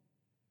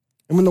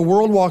 And when the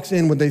world walks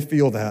in, would they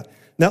feel that?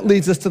 And that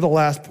leads us to the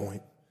last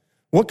point.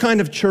 What kind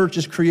of church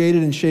is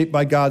created and shaped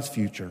by God's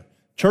future?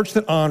 Church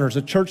that honors,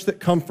 a church that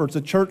comforts,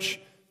 a church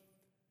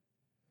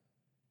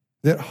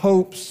that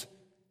hopes,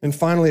 and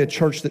finally, a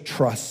church that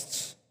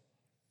trusts.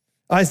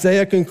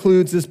 Isaiah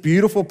concludes this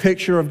beautiful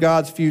picture of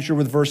God's future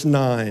with verse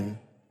 9.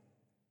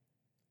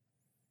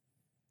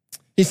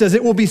 He says,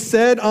 "It will be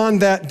said on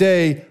that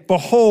day,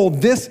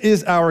 behold, this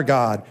is our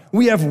God.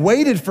 We have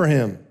waited for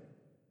him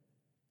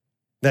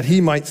that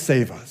he might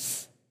save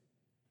us."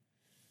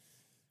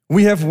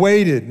 We have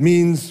waited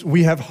means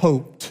we have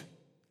hoped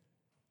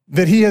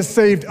that he has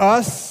saved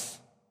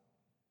us,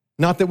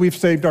 not that we've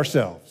saved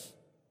ourselves.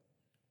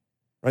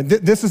 Right?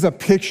 This is a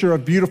picture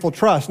of beautiful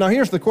trust. Now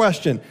here's the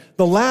question.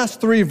 The last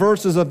 3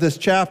 verses of this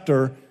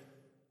chapter,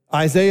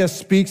 Isaiah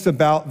speaks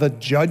about the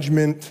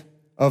judgment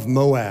of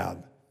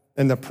Moab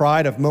and the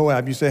pride of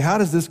Moab. You say, how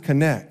does this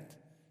connect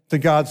to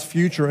God's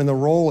future and the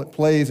role it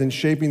plays in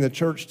shaping the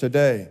church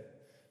today?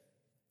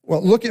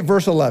 Well, look at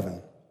verse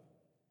 11.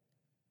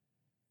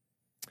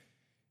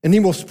 "And he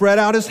will spread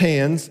out his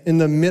hands in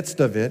the midst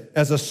of it,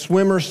 as a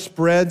swimmer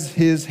spreads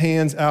his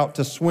hands out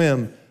to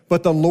swim.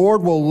 But the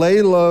Lord will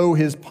lay low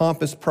his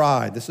pompous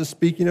pride." This is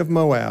speaking of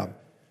Moab.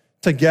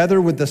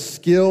 "Together with the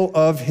skill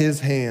of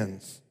his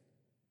hands."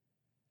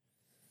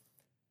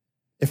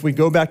 If we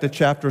go back to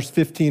chapters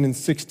 15 and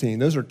 16,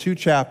 those are 2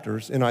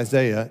 chapters in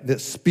Isaiah that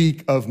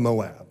speak of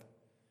Moab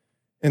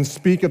and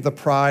speak of the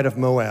pride of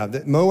Moab.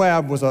 That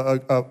Moab was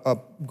a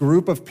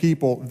group of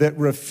people that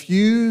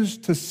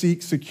refused to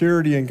seek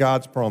security in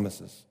God's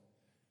promises.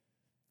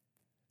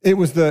 It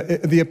was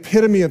the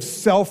epitome of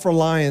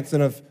self-reliance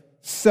and of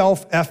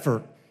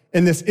self-effort,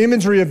 and this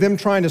imagery of them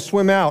trying to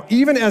swim out,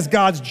 even as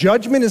God's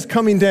judgment is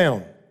coming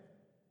down.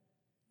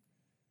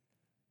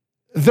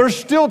 They're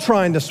still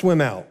trying to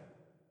swim out.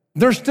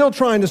 They're still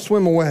trying to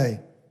swim away.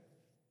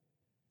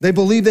 They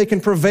believe they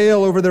can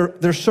prevail over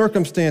their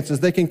circumstances.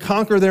 They can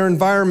conquer their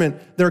environment.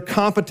 They're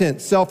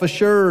competent,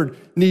 self-assured,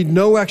 need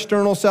no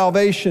external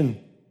salvation.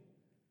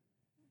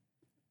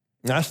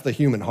 That's the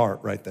human heart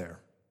right there.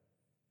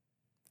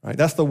 Right?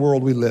 That's the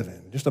world we live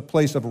in, just a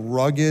place of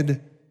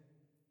rugged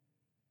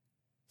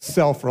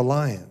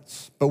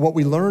self-reliance. But what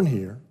we learn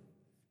here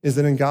is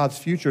that in God's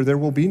future, there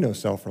will be no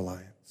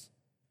self-reliance.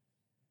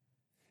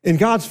 In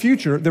God's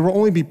future, there will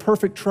only be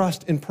perfect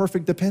trust and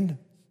perfect dependence.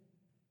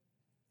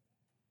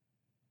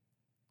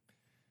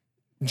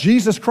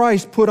 Jesus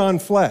Christ put on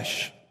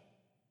flesh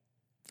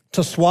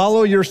to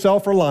swallow your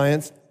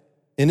self-reliance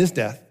in his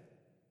death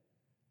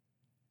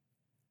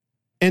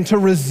and to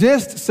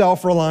resist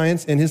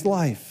self-reliance in his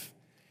life.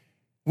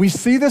 We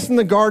see this in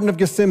the Garden of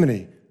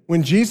Gethsemane.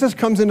 When Jesus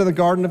comes into the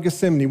Garden of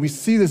Gethsemane, we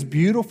see this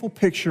beautiful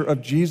picture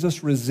of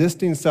Jesus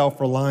resisting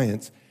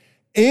self-reliance,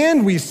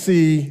 and we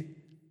see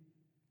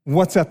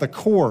what's at the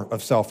core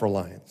of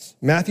self-reliance.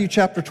 Matthew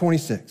chapter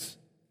 26,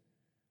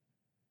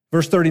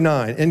 verse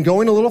 39. And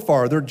going a little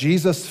farther,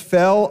 Jesus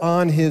fell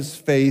on his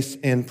face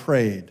and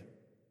prayed,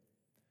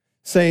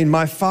 saying,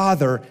 "My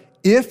Father,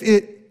 if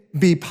it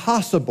be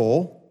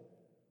possible,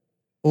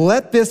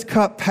 let this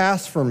cup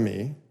pass from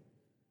me.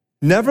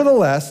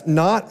 Nevertheless,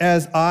 not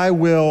as I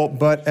will,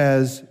 but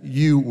as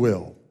you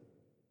will."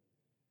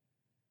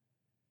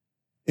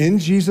 In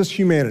Jesus'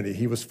 humanity,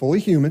 he was fully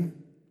human,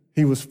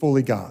 he was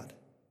fully God.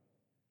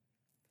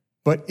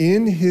 But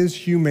in his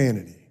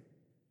humanity,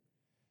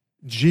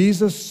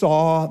 Jesus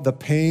saw the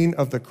pain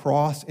of the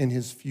cross in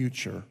his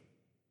future,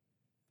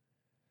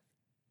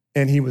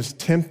 and he was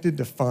tempted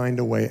to find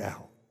a way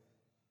out.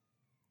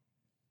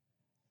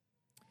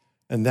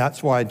 And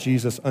that's why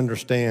Jesus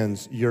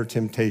understands your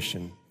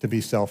temptation to be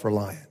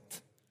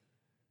self-reliant,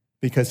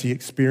 because he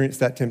experienced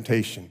that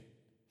temptation.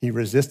 He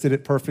resisted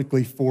it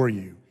perfectly for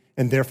you,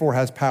 and therefore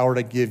has power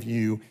to give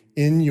you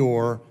in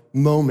your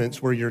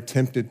moments where you're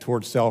tempted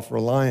towards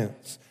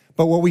self-reliance.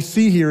 But what we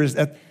see here is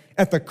that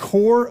at the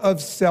core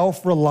of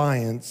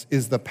self-reliance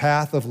is the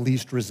path of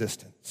least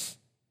resistance.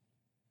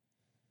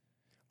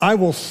 I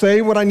will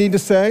say what I need to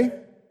say,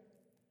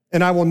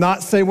 and I will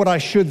not say what I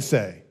should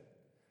say.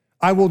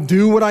 I will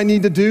do what I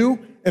need to do,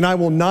 and I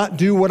will not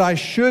do what I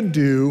should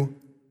do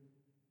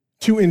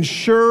to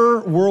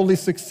ensure worldly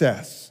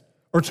success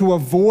or to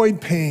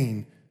avoid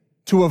pain,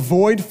 to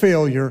avoid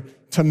failure,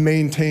 to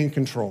maintain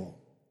control.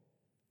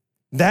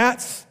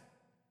 That's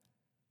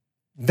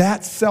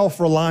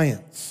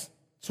self-reliance.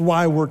 That's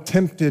why we're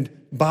tempted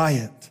by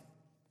it.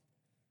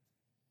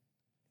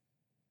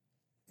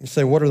 You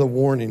say, what are the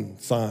warning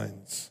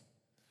signs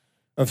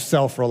of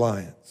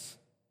self-reliance?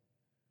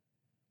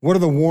 What are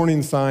the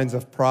warning signs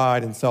of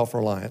pride and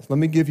self-reliance? Let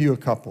me give you a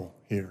couple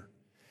here.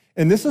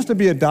 And this is to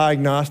be a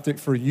diagnostic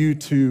for you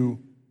to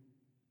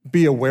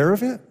be aware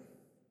of it,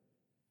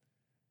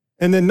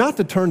 and then not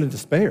to turn to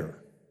despair,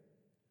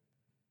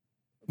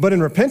 but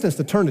in repentance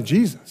to turn to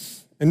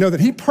Jesus and know that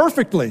he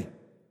perfectly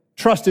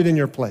trusted in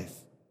your place.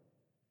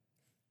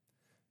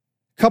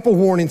 Couple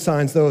warning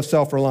signs, though, of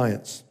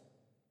self-reliance.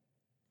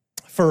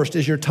 First,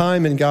 is your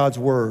time in God's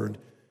word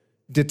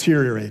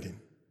deteriorating?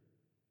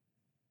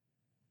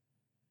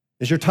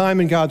 Is your time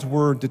in God's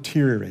word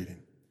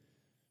deteriorating?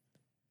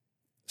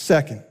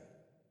 Second,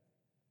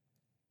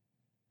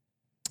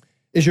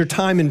 is your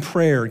time in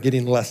prayer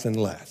getting less and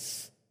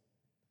less?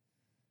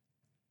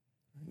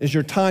 Is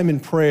your time in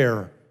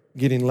prayer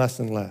getting less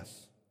and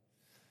less?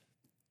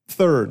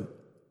 Third,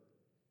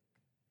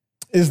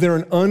 is there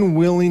an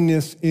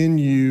unwillingness in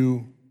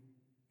you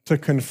to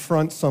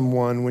confront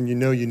someone when you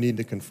know you need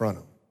to confront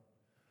them?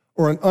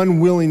 Or an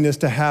unwillingness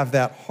to have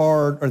that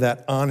hard or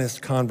that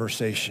honest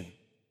conversation?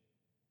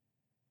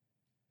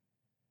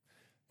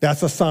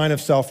 That's a sign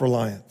of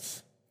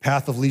self-reliance,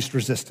 path of least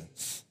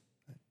resistance.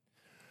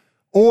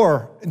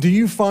 Or do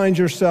you find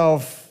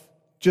yourself,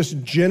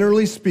 just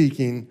generally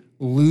speaking,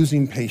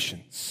 losing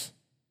patience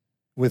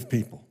with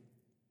people?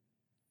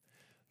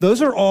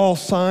 Those are all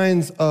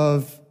signs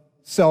of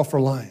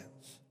self-reliance.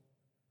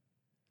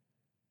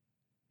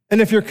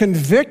 And if you're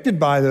convicted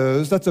by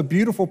those, that's a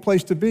beautiful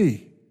place to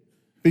be,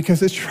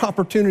 because it's your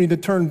opportunity to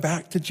turn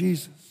back to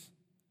Jesus,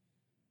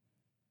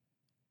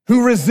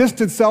 who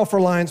resisted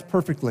self-reliance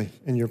perfectly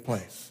in your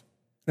place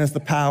and has the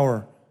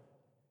power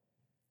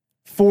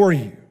for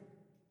you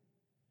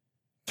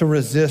to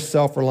resist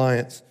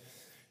self-reliance.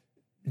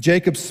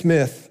 Jacob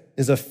Smith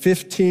is a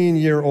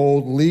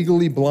 15-year-old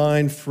legally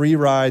blind free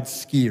ride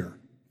skier.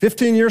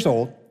 15 years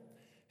old.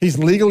 He's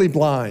legally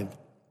blind,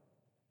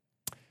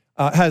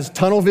 has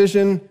tunnel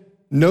vision,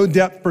 no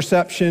depth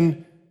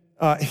perception.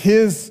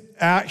 His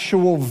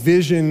actual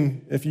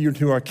vision, if you were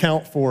to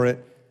account for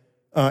it,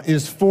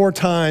 is 4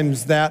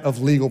 times that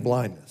of legal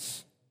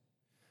blindness.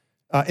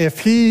 If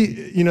he,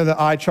 the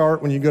eye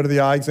chart, when you go to the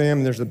eye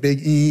exam, there's a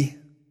big E.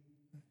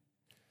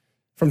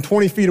 From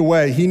 20 feet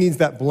away, he needs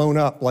that blown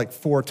up like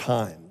 4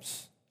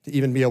 times to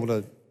even be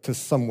able to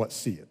somewhat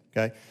see it,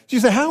 okay? So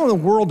you say, how in the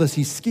world does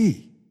he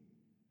ski?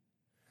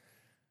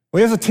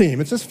 Well, he has a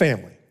team. It's his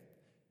family.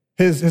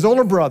 His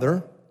older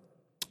brother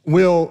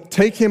will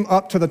take him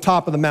up to the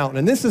top of the mountain.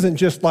 And this isn't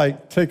just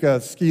like take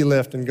a ski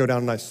lift and go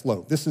down a nice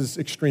slope. This is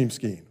extreme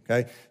skiing,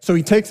 okay? So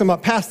he takes him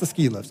up past the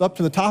ski lifts, up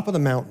to the top of the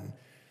mountain.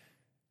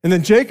 And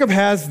then Jacob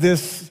has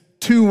this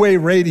 2-way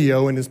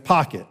radio in his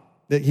pocket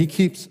that he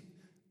keeps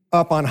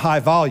up on high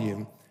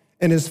volume.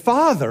 And his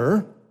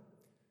father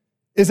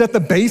is at the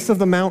base of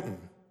the mountain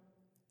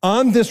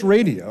on this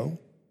radio,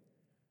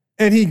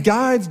 and he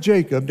guides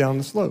Jacob down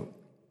the slope.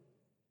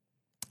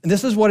 And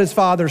this is what his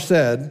father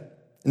said,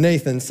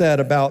 Nathan said,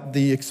 about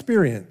the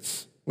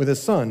experience with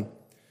his son.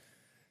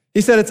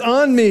 He said, "It's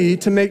on me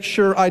to make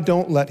sure I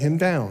don't let him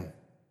down.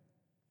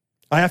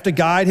 I have to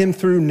guide him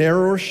through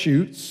narrower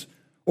chutes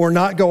or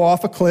not go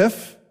off a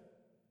cliff."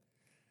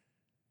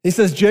 He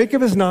says,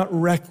 Jacob is not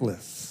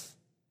reckless.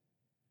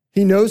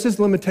 He knows his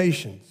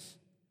limitations.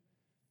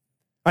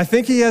 I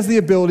think he has the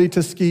ability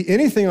to ski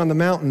anything on the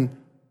mountain,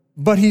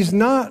 but he's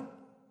not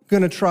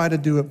going to try to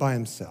do it by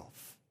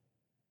himself.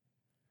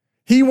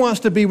 He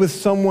wants to be with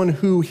someone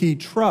who he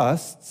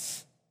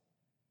trusts.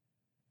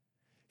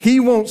 He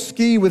won't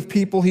ski with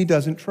people he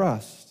doesn't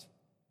trust.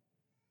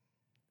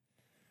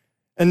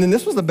 And then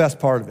this was the best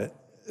part of it.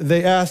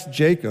 They asked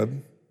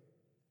Jacob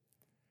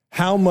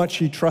how much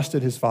he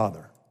trusted his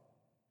father.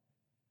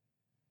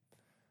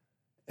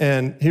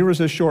 And here was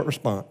his short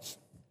response.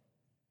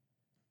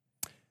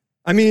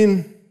 I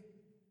mean,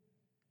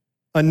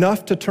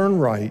 enough to turn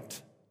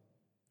right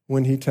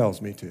when he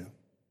tells me to.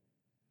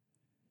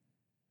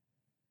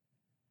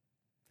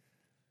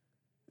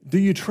 Do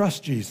you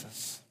trust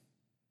Jesus?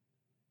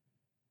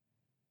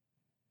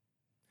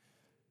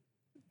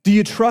 Do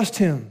you trust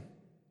him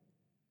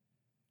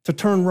to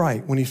turn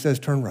right when he says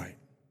turn right?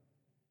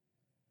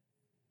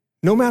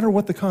 No matter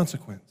what the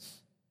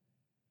consequence.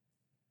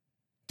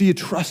 Do you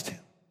trust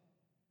him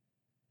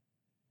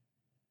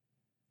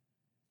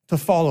to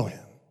follow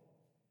him,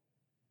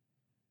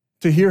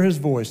 to hear his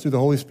voice through the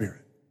Holy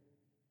Spirit?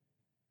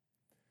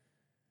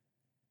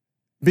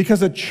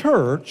 Because a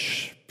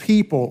church,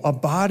 people, a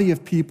body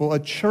of people, a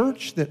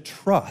church that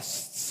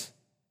trusts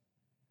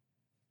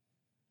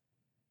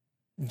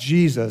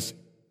Jesus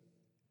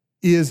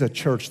is a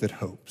church that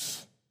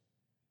hopes.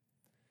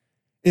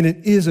 And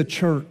it is a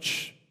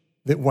church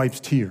that wipes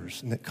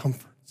tears and that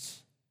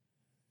comforts.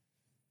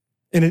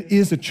 And it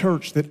is a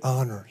church that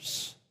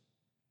honors.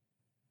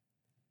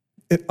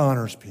 It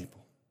honors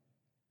people.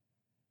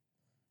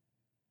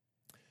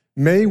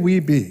 May we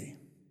be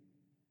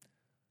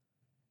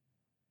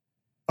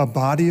a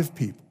body of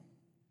people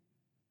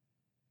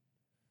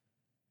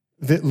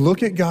that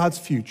look at God's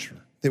future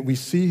that we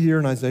see here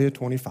in Isaiah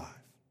 25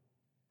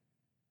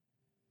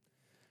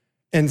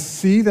 and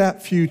see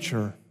that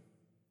future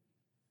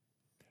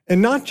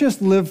and not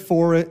just live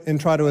for it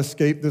and try to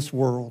escape this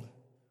world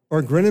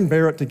or grin and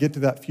bear it to get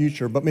to that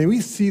future, but may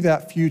we see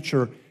that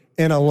future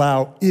and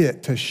allow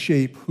it to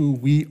shape who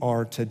we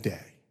are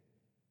today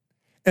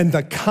and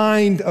the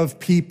kind of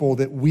people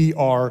that we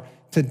are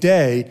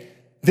today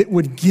that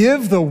would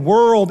give the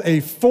world a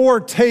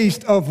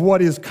foretaste of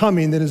what is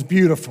coming that is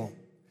beautiful,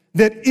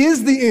 that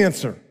is the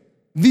answer,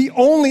 the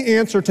only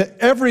answer to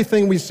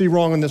everything we see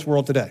wrong in this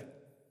world today.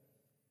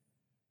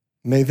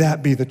 May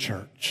that be the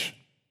church.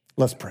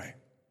 Let's pray.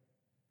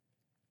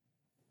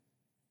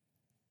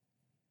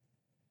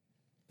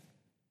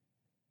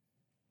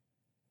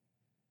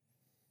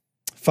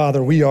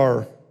 Father, we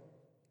are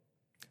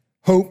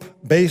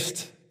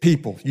hope-based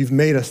people. You've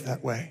made us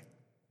that way.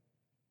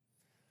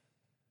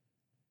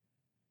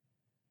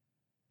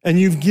 And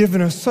you've given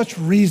us such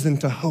reason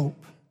to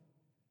hope.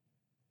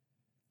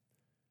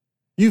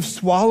 You've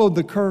swallowed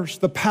the curse.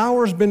 The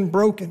power's been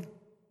broken.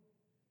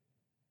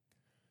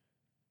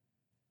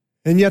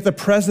 And yet the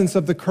presence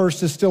of the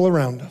curse is still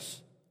around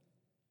us.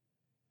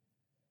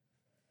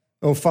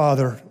 Oh,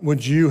 Father,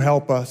 would you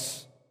help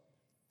us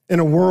in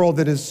a world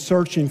that is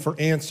searching for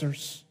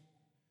answers,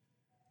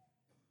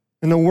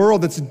 in a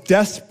world that's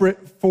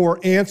desperate for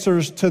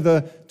answers to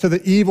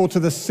the evil, to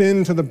the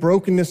sin, to the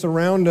brokenness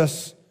around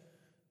us.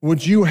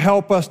 Would you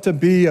help us to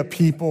be a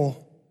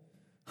people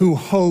who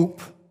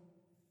hope,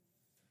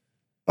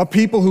 a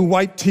people who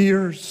wipe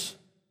tears,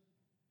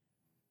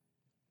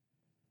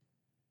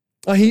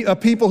 a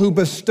people who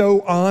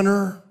bestow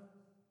honor?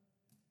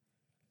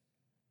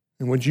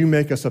 And would you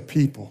make us a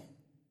people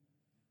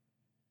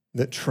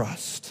that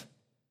trust?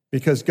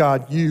 Because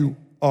God, you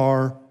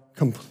are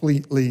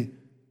completely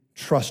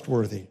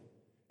trustworthy,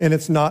 and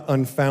it's not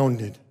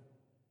unfounded.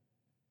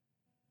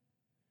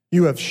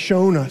 You have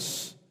shown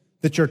us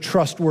that you're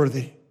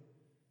trustworthy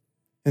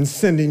in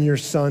sending your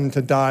Son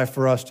to die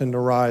for us and to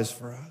rise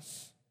for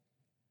us.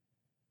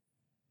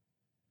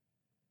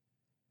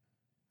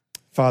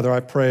 Father, I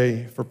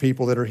pray for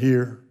people that are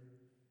here,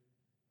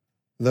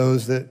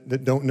 those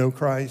that don't know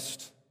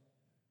Christ,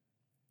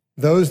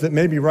 those that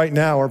maybe right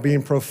now are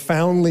being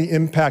profoundly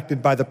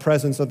impacted by the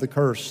presence of the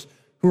curse,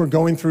 who are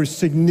going through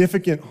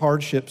significant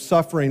hardship,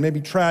 suffering,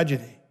 maybe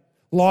tragedy,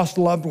 lost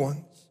loved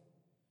ones,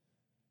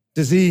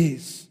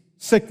 disease,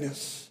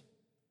 sickness.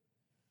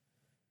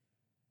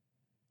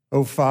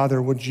 Oh,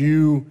 Father, would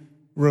you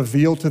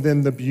reveal to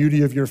them the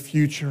beauty of your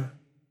future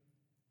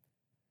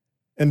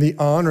and the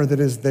honor that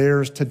is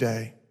theirs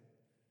today,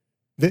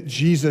 that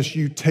Jesus,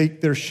 you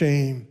take their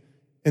shame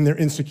and their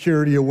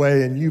insecurity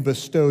away and you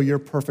bestow your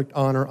perfect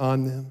honor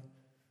on them.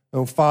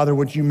 Oh, Father,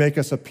 would you make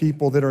us a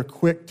people that are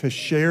quick to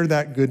share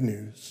that good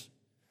news?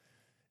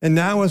 And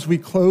now as we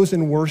close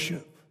in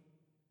worship,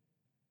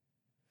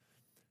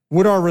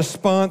 would our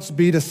response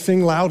be to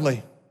sing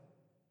loudly?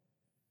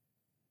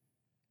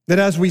 That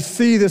as we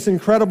see this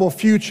incredible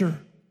future,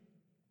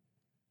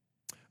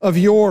 of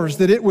yours,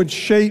 that it would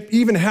shape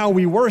even how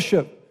we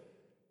worship,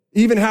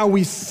 even how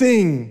we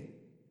sing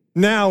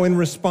now in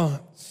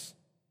response,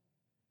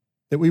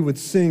 that we would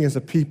sing as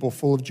a people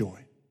full of joy.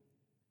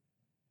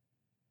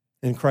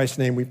 In Christ's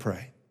name we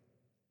pray.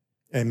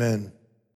 Amen.